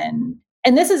 350 oven.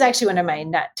 And this is actually one of my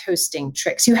nut toasting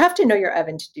tricks. You have to know your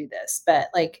oven to do this. But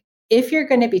like, if you're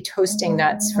going to be toasting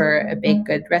nuts for a baked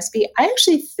good recipe, I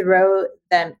actually throw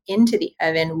them into the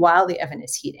oven while the oven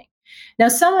is heating. Now,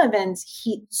 some ovens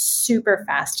heat super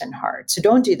fast and hard, so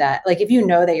don't do that. Like if you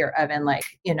know that your oven, like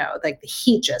the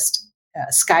heat just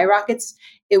skyrockets,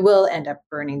 it will end up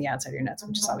burning the outside of your nuts,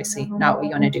 which is obviously not what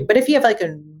you want to do. But if you have like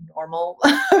a normal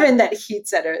oven that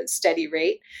heats at a steady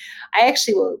rate, I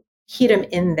actually will heat them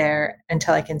in there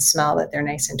until I can smell that they're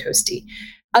nice and toasty.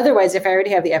 Otherwise, if I already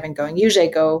have the oven going, usually I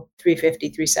go 350,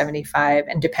 375,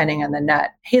 and depending on the nut.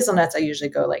 Hazelnuts, I usually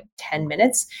go like 10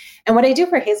 minutes. And what I do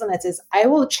for hazelnuts is I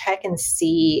will check and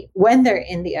see when they're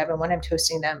in the oven, when I'm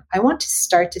toasting them, I want to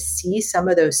start to see some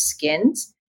of those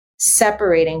skins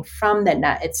separating from the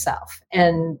nut itself.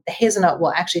 And the hazelnut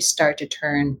will actually start to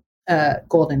turn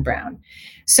golden brown.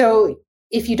 So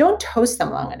if you don't toast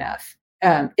them long enough,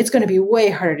 it's going to be way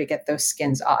harder to get those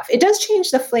skins off. It does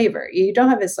change the flavor. You don't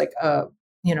have this like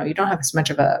you don't have as much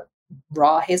of a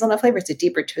raw hazelnut flavor. It's a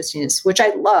deeper toastiness, which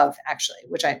I love, actually,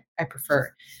 which I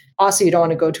prefer. Also, you don't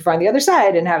want to go too far on the other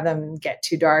side and have them get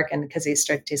too dark, and because they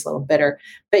start to taste a little bitter.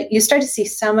 But you start to see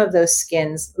some of those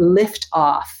skins lift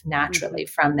off naturally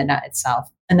from the nut itself.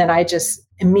 And then I just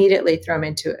immediately throw them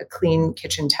into a clean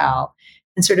kitchen towel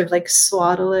and sort of like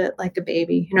swaddle it like a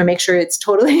baby, make sure it's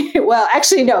totally, well,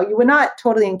 actually, no, you would not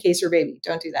totally encase your baby.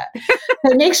 Don't do that.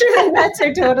 But make sure the nuts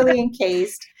are totally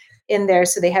encased in there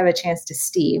so they have a chance to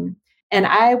steam. And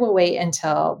I will wait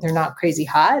until they're not crazy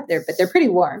hot, but they're pretty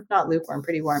warm, not lukewarm,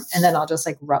 pretty warm. And then I'll just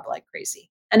like rub like crazy.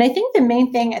 And I think the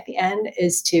main thing at the end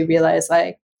is to realize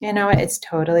like, it's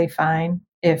totally fine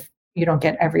if you don't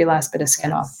get every last bit of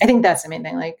skin off. I think that's the main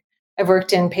thing. Like I've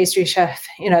worked in pastry chef,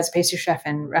 as a pastry chef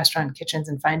in restaurant kitchens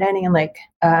and fine dining. And like,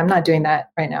 I'm not doing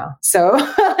that right now. So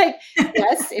like,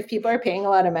 yes, if people are paying a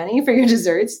lot of money for your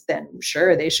desserts, then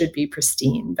sure, they should be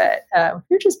pristine. But if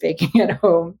you're just baking at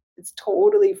home, it's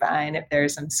totally fine if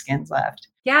there's some skins left.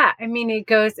 Yeah. I mean,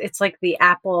 it's like the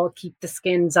apple, keep the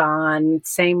skins on.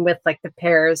 Same with like the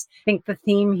pears. I think the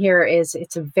theme here is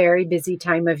it's a very busy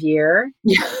time of year,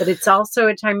 but it's also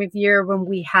a time of year when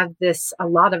we have a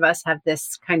lot of us have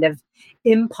this kind of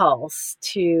impulse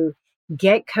to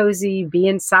get cozy, be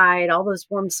inside, all those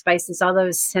warm spices, all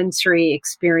those sensory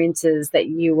experiences that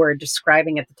you were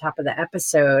describing at the top of the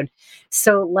episode.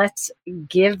 So let's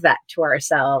give that to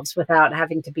ourselves without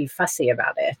having to be fussy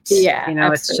about it. Yeah,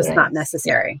 it's just not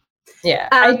necessary. Yeah,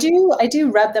 I do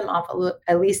rub them off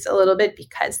at least a little bit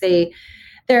because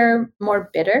they're more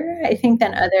bitter, I think,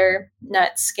 than other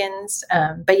nut skins.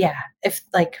 But yeah, if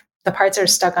like the parts are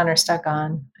stuck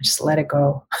on, just let it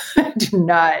go. Do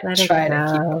not try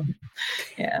to keep them.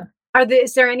 Yeah.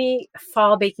 Is there any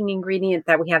fall baking ingredient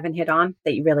that we haven't hit on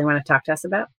that you really want to talk to us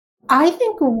about? I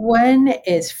think one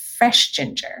is fresh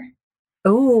ginger.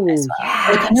 Oh, yes.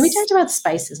 Like, I know we talked about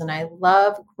spices, and I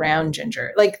love ground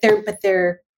ginger. Like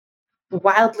they're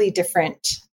wildly different.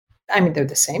 I mean, they're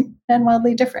the same and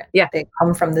wildly different. Yeah, they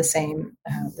come from the same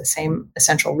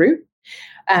essential root.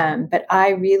 But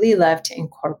I really love to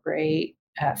incorporate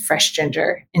fresh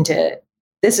ginger into.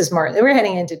 This is more, we're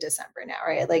heading into December now,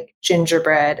 right? Like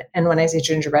gingerbread. And when I say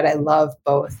gingerbread, I love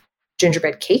both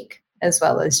gingerbread cake as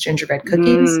well as gingerbread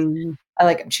cookies. I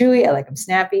like them chewy. I like them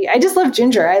snappy. I just love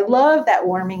ginger. I love that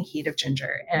warming heat of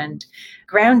ginger. And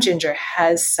ground ginger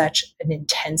has such an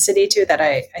intensity to it that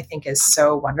I think is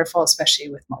so wonderful, especially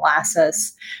with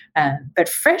molasses. But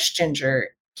fresh ginger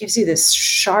gives you this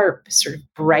sharp, sort of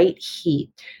bright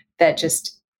heat that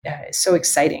just is so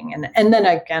exciting. And then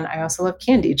again, I also love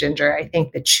candy ginger. I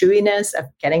think the chewiness of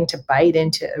getting to bite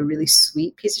into a really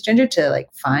sweet piece of ginger, to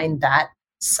like find that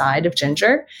side of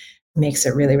ginger, makes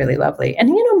it really, really lovely. And,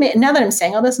 now that I'm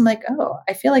saying all this, I'm like, oh,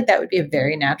 I feel like that would be a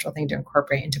very natural thing to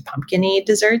incorporate into pumpkin-y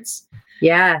desserts.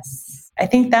 Yes. I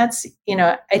think that's,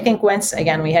 I think once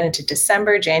again, we head into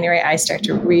December, January, I start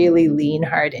to really lean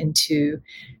hard into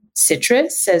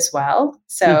citrus as well.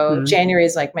 So January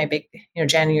is like my big,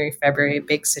 January, February,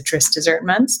 big citrus dessert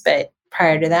months. But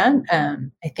prior to that,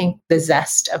 I think the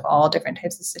zest of all different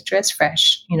types of citrus,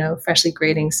 freshly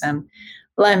grating some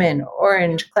lemon,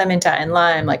 orange, clementine,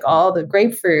 lime, like all the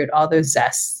grapefruit, all those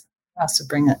zests also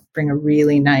bring a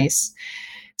really nice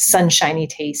sunshiny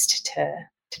taste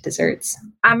to desserts.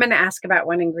 I'm going to ask about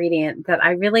one ingredient that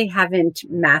I really haven't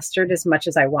mastered as much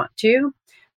as I want to,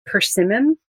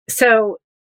 persimmon. So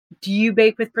do you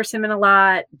bake with persimmon a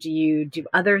lot? Do you do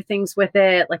other things with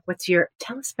it? Like,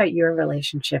 tell us about your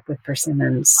relationship with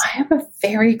persimmons. I have a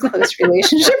very close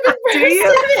relationship with persimmons.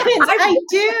 I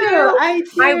do.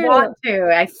 I want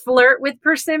to. I flirt with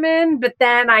persimmon, but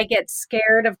then I get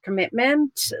scared of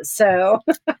commitment. So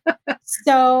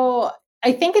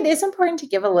I think it is important to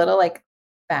give a little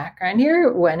background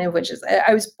here,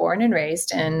 I was born and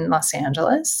raised in Los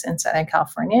Angeles in Southern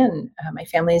California, and my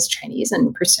family is Chinese,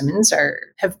 and persimmons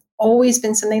have always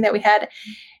been something that we had.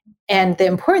 And the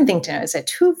important thing to know is that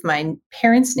two of my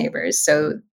parents' neighbors,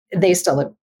 so they still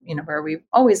live, where we've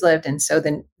always lived, and so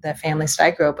the families that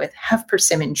I grew up with have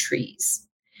persimmon trees.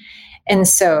 And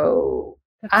so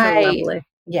lovely.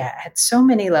 Yeah, I had so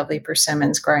many lovely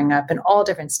persimmons growing up in all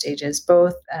different stages,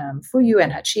 both fuyu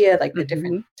and hachia, like the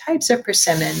different types of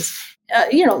persimmons.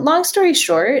 Long story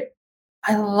short,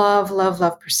 I love, love,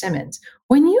 love persimmons.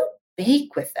 When you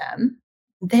bake with them,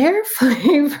 their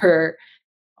flavor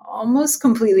almost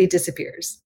completely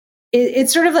disappears.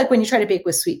 It's sort of like when you try to bake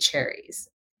with sweet cherries.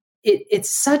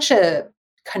 It's such a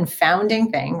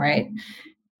confounding thing, right?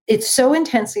 It's so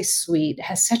intensely sweet,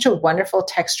 has such a wonderful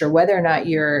texture, whether or not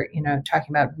you're, talking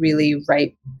about really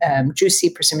ripe, juicy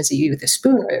persimmons that you eat with a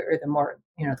spoon, or the more,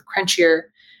 the crunchier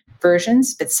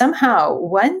versions. But somehow,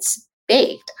 once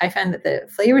baked, I find that the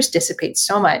flavors dissipate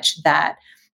so much that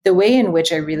the way in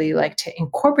which I really like to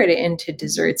incorporate it into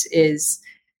desserts is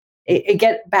it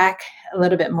get back a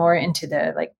little bit more into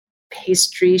the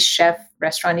pastry chef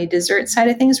restaurant-y dessert side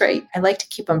of things, right? I like to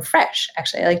keep them fresh.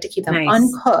 Actually, I like to keep them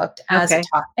uncooked as a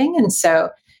topping. And so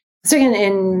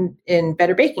again, in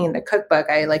Better Baking, in the cookbook,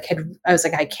 I was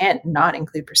like, I can't not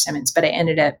include persimmons, but I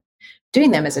ended up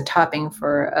doing them as a topping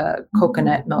for a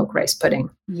coconut milk rice pudding.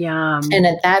 Yum. And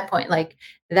at that point,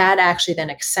 that actually then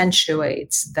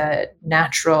accentuates the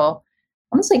natural,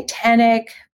 almost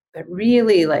tannic, but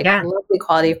really lovely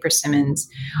quality of persimmons.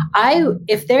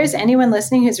 If there's anyone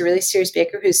listening who's a really serious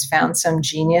baker who's found some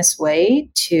genius way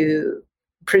to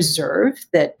preserve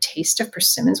the taste of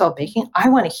persimmons while baking, I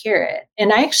want to hear it.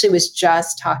 And I actually was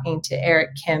just talking to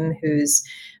Eric Kim, who's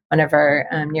one of our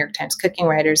New York Times cooking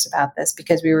writers, about this,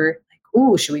 because we were like,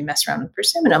 ooh, should we mess around with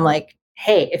persimmon? I'm like,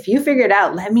 hey, if you figure it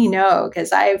out, let me know,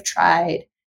 because I've tried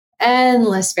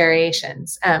endless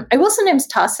variations. I will sometimes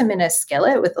toss them in a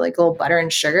skillet with a little butter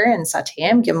and sugar and saute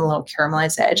them, give them a little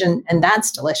caramelized edge. And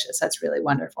that's delicious. That's really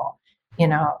wonderful.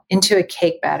 Into a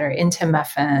cake batter, into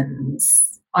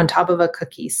muffins, on top of a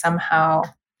cookie somehow.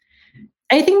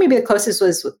 I think maybe the closest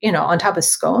was, on top of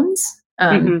scones,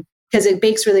 because it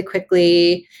bakes really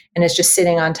quickly and it's just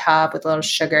sitting on top with a little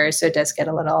sugar. So it does get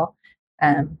a little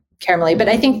caramelly. But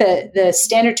I think the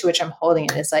standard to which I'm holding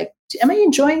it is am I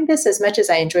enjoying this as much as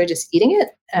I enjoy just eating it?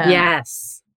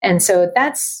 Yes. And so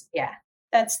that's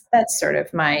sort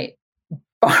of my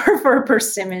bar for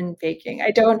persimmon baking.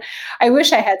 I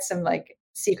wish I had some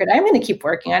secret. I'm going to keep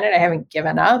working on it. I haven't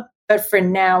given up. But for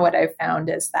now, what I've found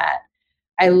is that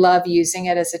I love using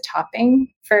it as a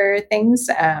topping for things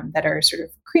that are sort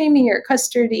of creamy or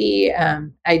custardy.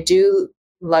 I do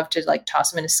love to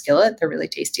toss them in a skillet. They're really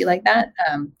tasty like that.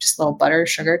 Just a little butter,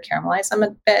 sugar, caramelize them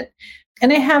a bit.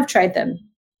 And I have tried them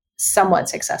somewhat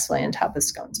successfully on top of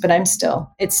scones, but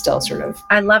it's still sort of.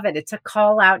 I love it. It's a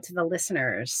call out to the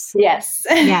listeners. Yes.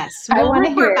 Yes. I want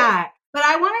to hear that. But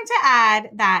I wanted to add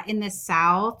that in the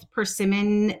South,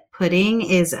 persimmon pudding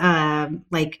is a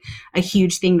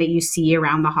huge thing that you see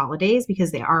around the holidays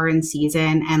because they are in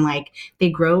season and they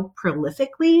grow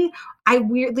prolifically. I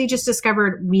weirdly just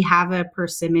discovered we have a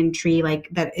persimmon tree like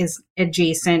that is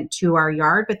adjacent to our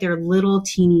yard, but they're little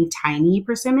teeny tiny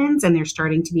persimmons and they're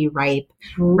starting to be ripe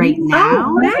right now.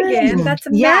 Oh, Megan, that's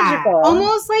magical.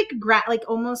 Almost like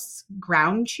almost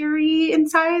ground cherry in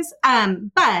size.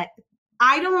 But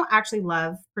I don't actually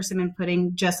love persimmon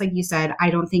pudding. Just like you said,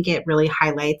 I don't think it really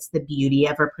highlights the beauty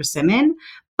of a persimmon,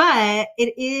 but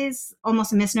it is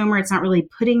almost a misnomer. It's not really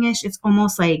puddingish. It's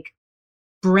almost like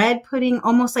bread pudding,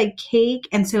 almost like cake.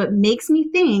 And so it makes me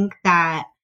think that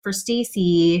for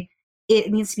Stacy,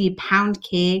 it needs to be pound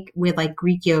cake with like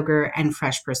Greek yogurt and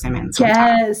fresh persimmons.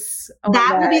 Yes. Oh,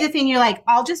 that would be the thing. You're like,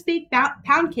 I'll just bake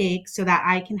pound cake so that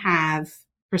I can have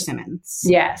persimmons.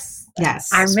 Yes. Yes.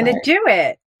 I'm going to do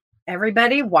it.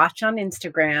 Everybody watch on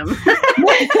Instagram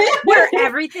where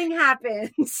everything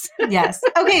happens. Yes.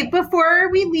 Okay. Before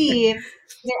we leave,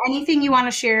 is there anything you want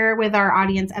to share with our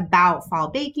audience about fall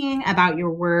baking, about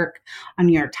your work on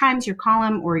New York Times, your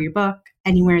column, or your book,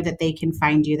 anywhere that they can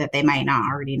find you that they might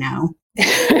not already know?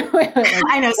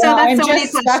 I know. So that's I'm so many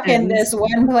just stuck in this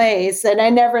one place and I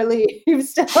never leave.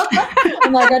 Still,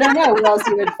 I'm like, I don't know where else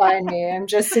you would find me. I'm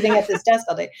just sitting at this desk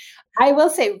all day. I will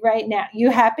say right now,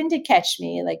 you happen to catch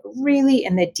me like really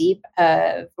in the deep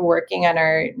of working on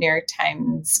our New York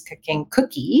Times cooking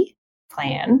cookie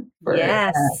plan for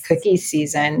cookie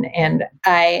season. And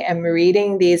I am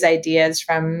reading these ideas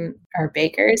from our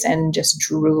bakers and just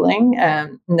drooling.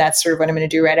 And that's sort of what I'm going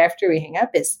to do right after we hang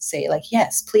up is say like,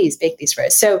 yes, please bake these for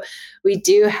us. So we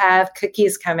do have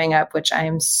cookies coming up, which I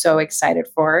am so excited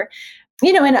for.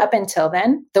 You know, and up until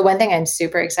then, the one thing I'm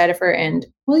super excited for, and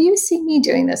will you see me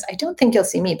doing this? I don't think you'll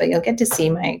see me, but you'll get to see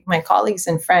my colleagues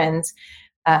and friends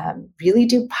really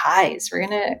do pies. We're going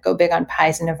to go big on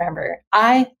pies in November.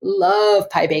 I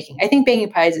love pie baking. I think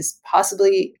baking pies is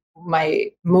possibly my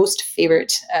most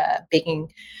favorite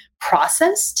baking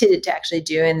process to actually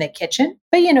do in the kitchen.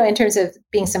 But, you know, in terms of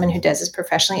being someone who does this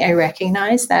professionally, I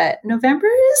recognize that November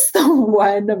is the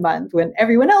one month when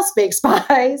everyone else bakes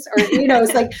pies, or, you know,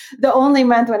 it's like the only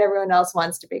month when everyone else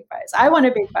wants to bake pies. I want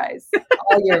to bake pies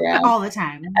all year round. All the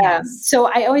time. Yes. So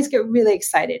I always get really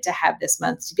excited to have this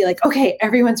month to be like, okay,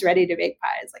 everyone's ready to bake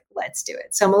pies. Like, let's do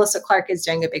it. So Melissa Clark is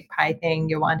doing a big pie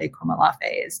thing. Yewande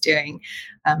Komolafe is doing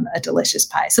a delicious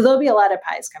pie. So there'll be a lot of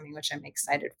pies coming, which I'm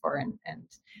excited for. And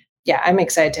yeah, I'm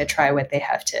excited to try what they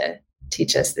have to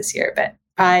teach us this year. But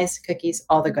pies, cookies,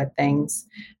 all the good things.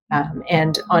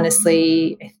 And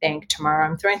honestly, I think tomorrow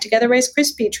I'm throwing together Rice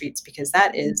Krispie treats because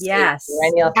that is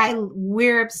perennial.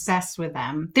 We're obsessed with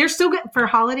them. They're so good for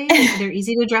holidays. They're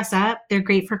easy to dress up. They're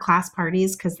great for class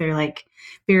parties because they're like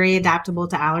very adaptable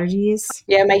to allergies.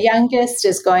 Yeah, my youngest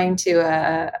is going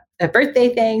to a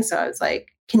birthday thing. So I was like,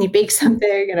 can you bake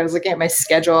something? And I was looking at my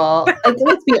schedule. Like,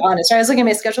 let's be honest. I was looking at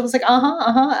my schedule. I was like,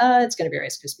 it's going to be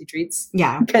Rice Krispie treats.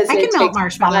 Yeah. Because I can melt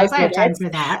marshmallows. I have time for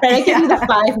that. But I can do the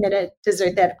 5-minute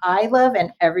dessert that I love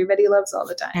and everybody loves all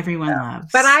the time. Everyone loves.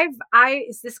 But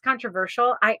is this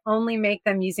controversial? I only make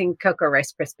them using Cocoa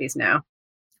Rice Krispies now.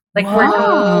 Like we're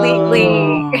completely.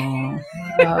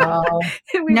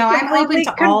 No, I'm open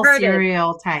to all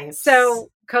cereal types. So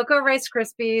Cocoa Rice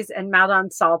Krispies and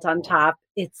Maldon salt on top.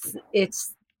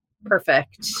 It's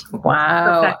perfect.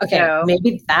 Wow. Perfecto. Okay.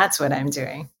 Maybe that's what I'm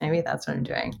doing.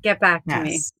 Get back to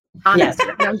me. Yes.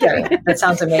 No, I'm kidding. That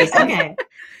sounds amazing. Okay.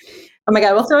 Oh my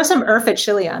God. We'll throw some Urfa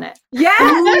chili on it. Yes.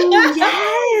 Ooh,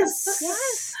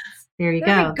 yes. There you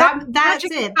go. That's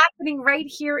magic it. Happening right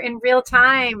here in real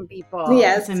time, people.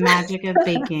 Yes. The magic of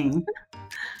baking.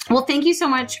 Well, thank you so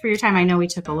much for your time. I know we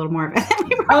took a little more of it than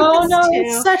we Oh, no. to.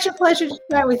 It's such a pleasure to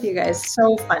chat with you guys.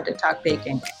 So fun to talk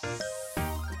baking.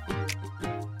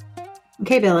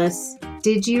 Okay, Billis,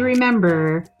 did you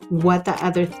remember what the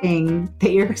other thing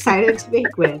that you're excited to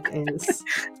bake with is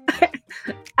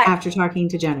after talking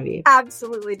to Genevieve?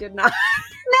 Absolutely did not.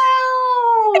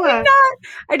 No!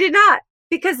 I did not.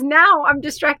 Because now I'm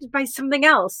distracted by something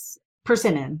else.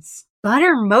 Persimmons.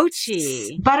 Butter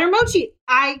mochi. Butter mochi.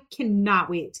 I cannot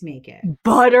wait to make it.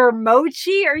 Butter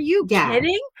mochi? Are you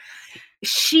kidding?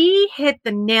 She hit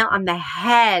the nail on the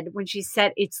head when she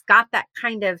said it's got that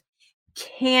kind of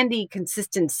candy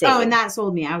consistency. Oh, and that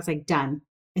sold me. I was like, done.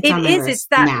 It is. It's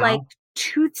that like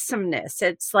toothsomeness.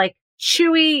 It's like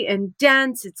chewy and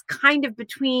dense. It's kind of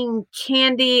between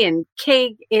candy and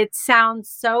cake. It sounds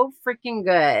so freaking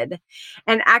good.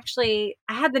 And actually,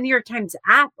 I had the New York Times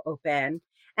app open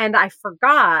and I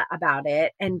forgot about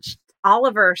it. And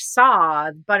Oliver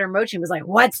saw butter mochi and was like,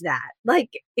 what's that?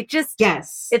 Like, it just,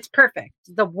 it's perfect.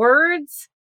 The words,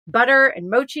 butter and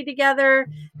mochi together,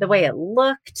 the way it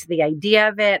looked, the idea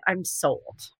of it, I'm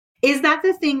sold. Is that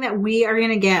the thing that we are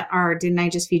going to get our Didn't I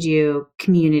Just Feed You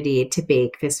community to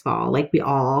bake this fall? Like, we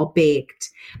all baked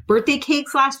birthday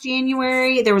cakes last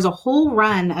January. There was a whole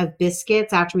run of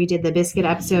biscuits after we did the biscuit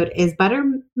episode. Is butter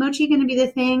mochi going to be the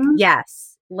thing?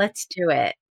 Yes, let's do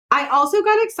it. I also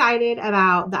got excited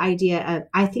about the idea of,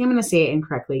 I think I'm going to say it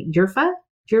incorrectly, Yerfa,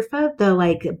 the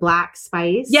like black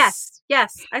spice. Yes,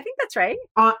 I think that's right.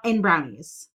 And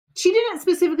brownies. She didn't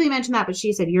specifically mention that, but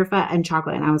she said Yerfa and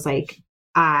chocolate. And I was like,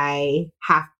 I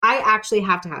actually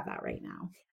have to have that right now.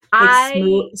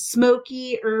 Like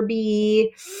smoky,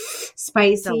 herby,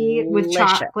 spicy delicious. with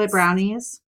chocolate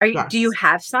brownies. Do you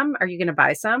have some? Are you going to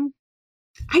buy some?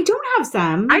 I don't have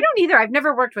some. I don't either. I've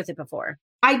never worked with it before.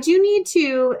 I do need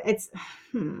to.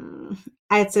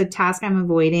 It's a task I'm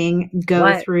avoiding.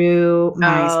 Through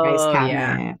my spice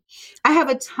cabinet. Yeah. I have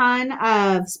a ton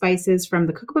of spices from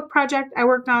the cookbook project I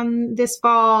worked on this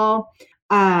fall.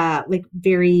 Like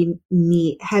very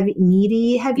meaty,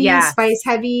 spice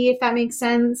heavy, if that makes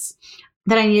sense.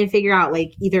 That I need to figure out,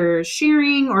 like either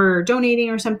sharing or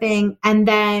donating or something. And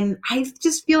then I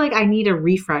just feel like I need a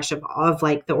refresh of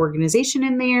like the organization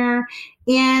in there.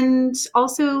 And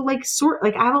also like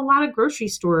I have a lot of grocery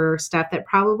store stuff that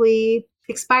probably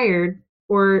expired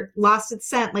or lost its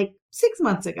scent like 6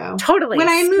 months ago. Totally. When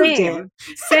I moved in.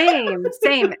 Same.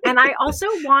 And I also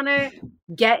want to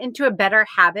get into a better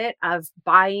habit of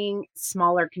buying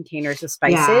smaller containers of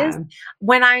spices. Yeah.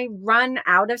 When I run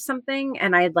out of something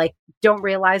and I don't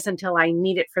realize until I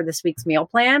need it for this week's meal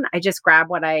plan, I just grab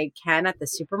what I can at the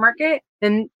supermarket.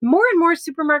 And more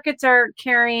supermarkets are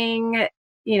carrying,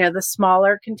 the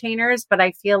smaller containers, but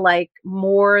I feel like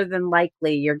more than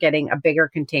likely you're getting a bigger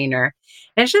container.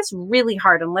 And it's just really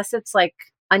hard unless it's like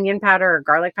onion powder or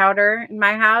garlic powder in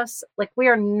my house. Like, we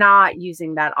are not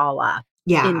using that all up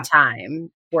in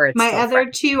time. Where it's my other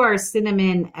two are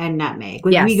cinnamon and nutmeg.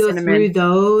 Like, we go through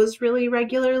those really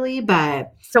regularly,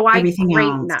 but so I grate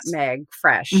nutmeg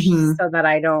fresh so that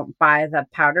I don't buy the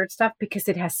powdered stuff because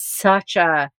it has such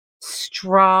a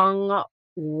strong,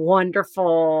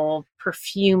 wonderful,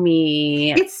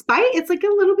 perfumey. It's like a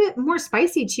little bit more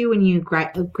spicy too when you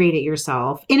grate it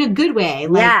yourself in a good way.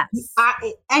 Like, yes.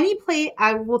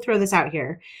 I will throw this out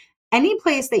here. Any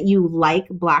place that you like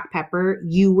black pepper,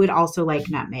 you would also like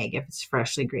nutmeg if it's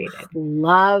freshly grated.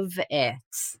 Love it.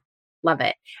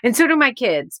 And so do my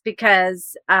kids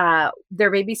because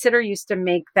their babysitter used to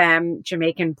make them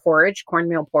Jamaican porridge,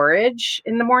 cornmeal porridge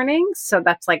in the mornings. So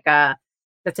that's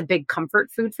that's a big comfort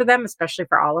food for them, especially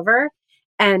for Oliver.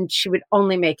 And she would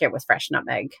only make it with fresh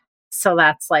nutmeg. So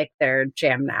that's like their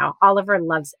jam now. Oliver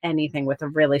loves anything with a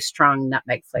really strong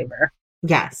nutmeg flavor.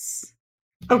 Yes.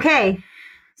 Okay.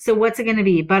 So what's it going to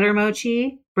be? Butter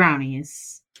mochi,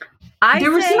 brownies.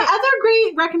 There were some other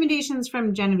great recommendations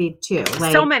from Genevieve too.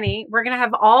 So many. We're going to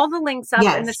have all the links up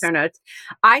in the show notes.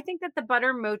 I think that the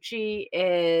butter mochi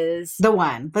is the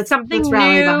one. Let's rally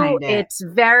behind it. It's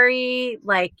very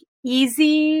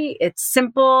easy. It's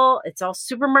simple. It's all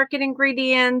supermarket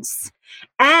ingredients.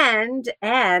 And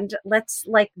let's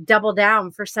double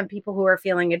down for some people who are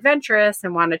feeling adventurous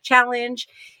and want a challenge.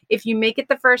 If you make it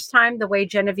the first time, the way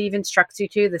Genevieve instructs you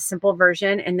to, the simple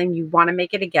version, and then you want to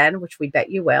make it again, which we bet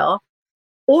you will,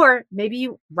 or maybe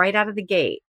you right out of the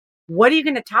gate, what are you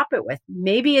going to top it with?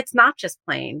 Maybe it's not just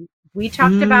plain. We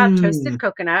talked about toasted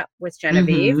coconut with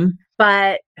Genevieve,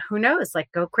 but who knows?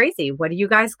 Go crazy. What do you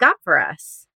guys got for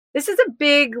us? This is a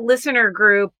big listener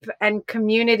group and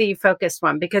community focused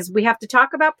one because we have to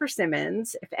talk about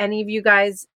persimmons. If any of you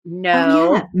guys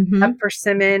know of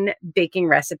persimmon baking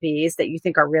recipes that you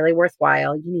think are really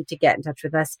worthwhile, you need to get in touch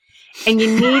with us. And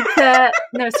you need to,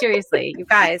 no, seriously, you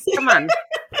guys, come on.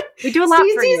 We do a lot for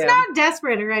you. Stacey's not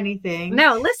desperate or anything.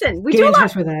 No, listen, we do a lot. Get in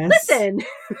touch with us. Listen.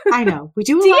 I know. We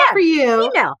do a lot for you.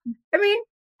 Email. I mean,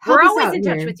 we're always in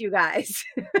touch with you guys.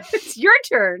 It's your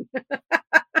turn.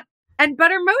 And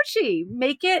butter mochi.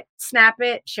 Make it, snap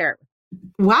it, share it.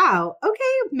 Wow.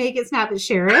 Okay. Make it, snap it,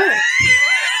 share it.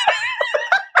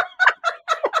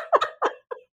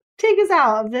 Take us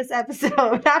out of this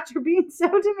episode after being so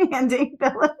demanding,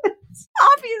 Phyllis.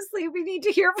 Obviously, we need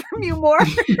to hear from you more.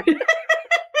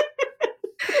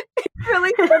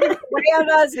 Really started to weigh on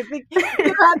us. I think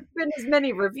there haven't been as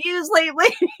many reviews lately.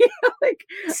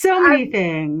 So many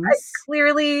things. I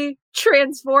clearly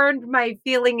transformed my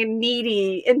feeling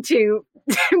needy into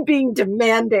being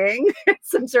demanding,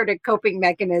 some sort of coping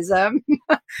mechanism.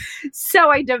 So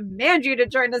I demand you to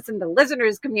join us in the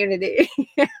listeners community.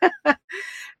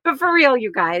 But for real,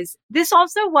 you guys, this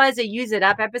also was a use it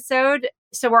up episode.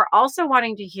 So we're also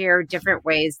wanting to hear different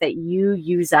ways that you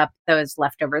use up those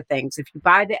leftover things. If you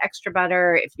buy the extra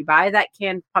butter, if you buy that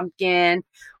canned pumpkin,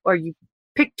 or you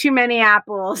pick too many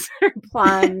apples or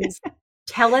plums.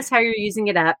 Tell us how you're using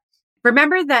it up.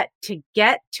 Remember that to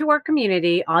get to our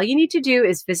community, all you need to do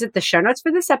is visit the show notes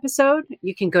for this episode.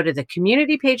 You can go to the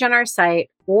community page on our site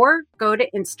or go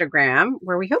to Instagram,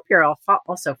 where we hope you're all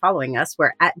also following us.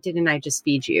 We're at Didn't I Just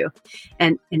Feed You?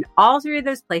 And in all three of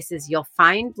those places, you'll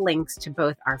find links to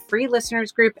both our free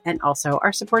listeners group and also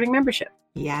our supporting membership.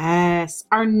 Yes.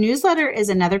 Our newsletter is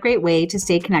another great way to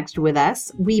stay connected with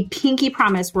us. We pinky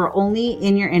promise we're only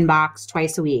in your inbox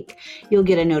twice a week. You'll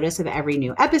get a notice of every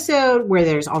new episode where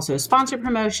there's also sponsor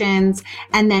promotions.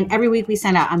 And then every week we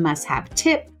send out a must-have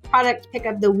tip, product pick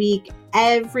of the week,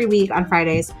 every week on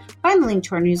Fridays. Find the link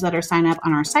to our newsletter sign up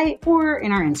on our site or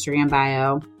in our Instagram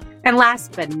bio. And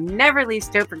last but never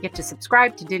least, don't forget to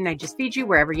subscribe to Didn't I Just Feed You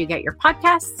wherever you get your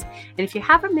podcasts. And if you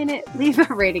have a minute, leave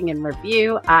a rating and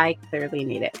review. I clearly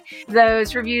need it.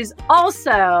 Those reviews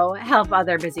also help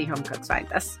other busy home cooks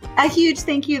find us. A huge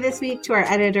thank you this week to our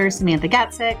editor, Samantha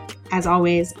Gatzik. As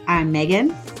always, I'm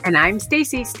Megan. And I'm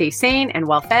Stacy. Stay sane and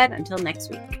well fed until next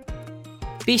week.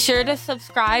 Be sure to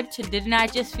subscribe to Didn't I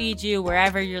Just Feed You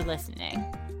wherever you're listening.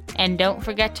 And don't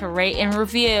forget to rate and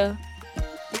review.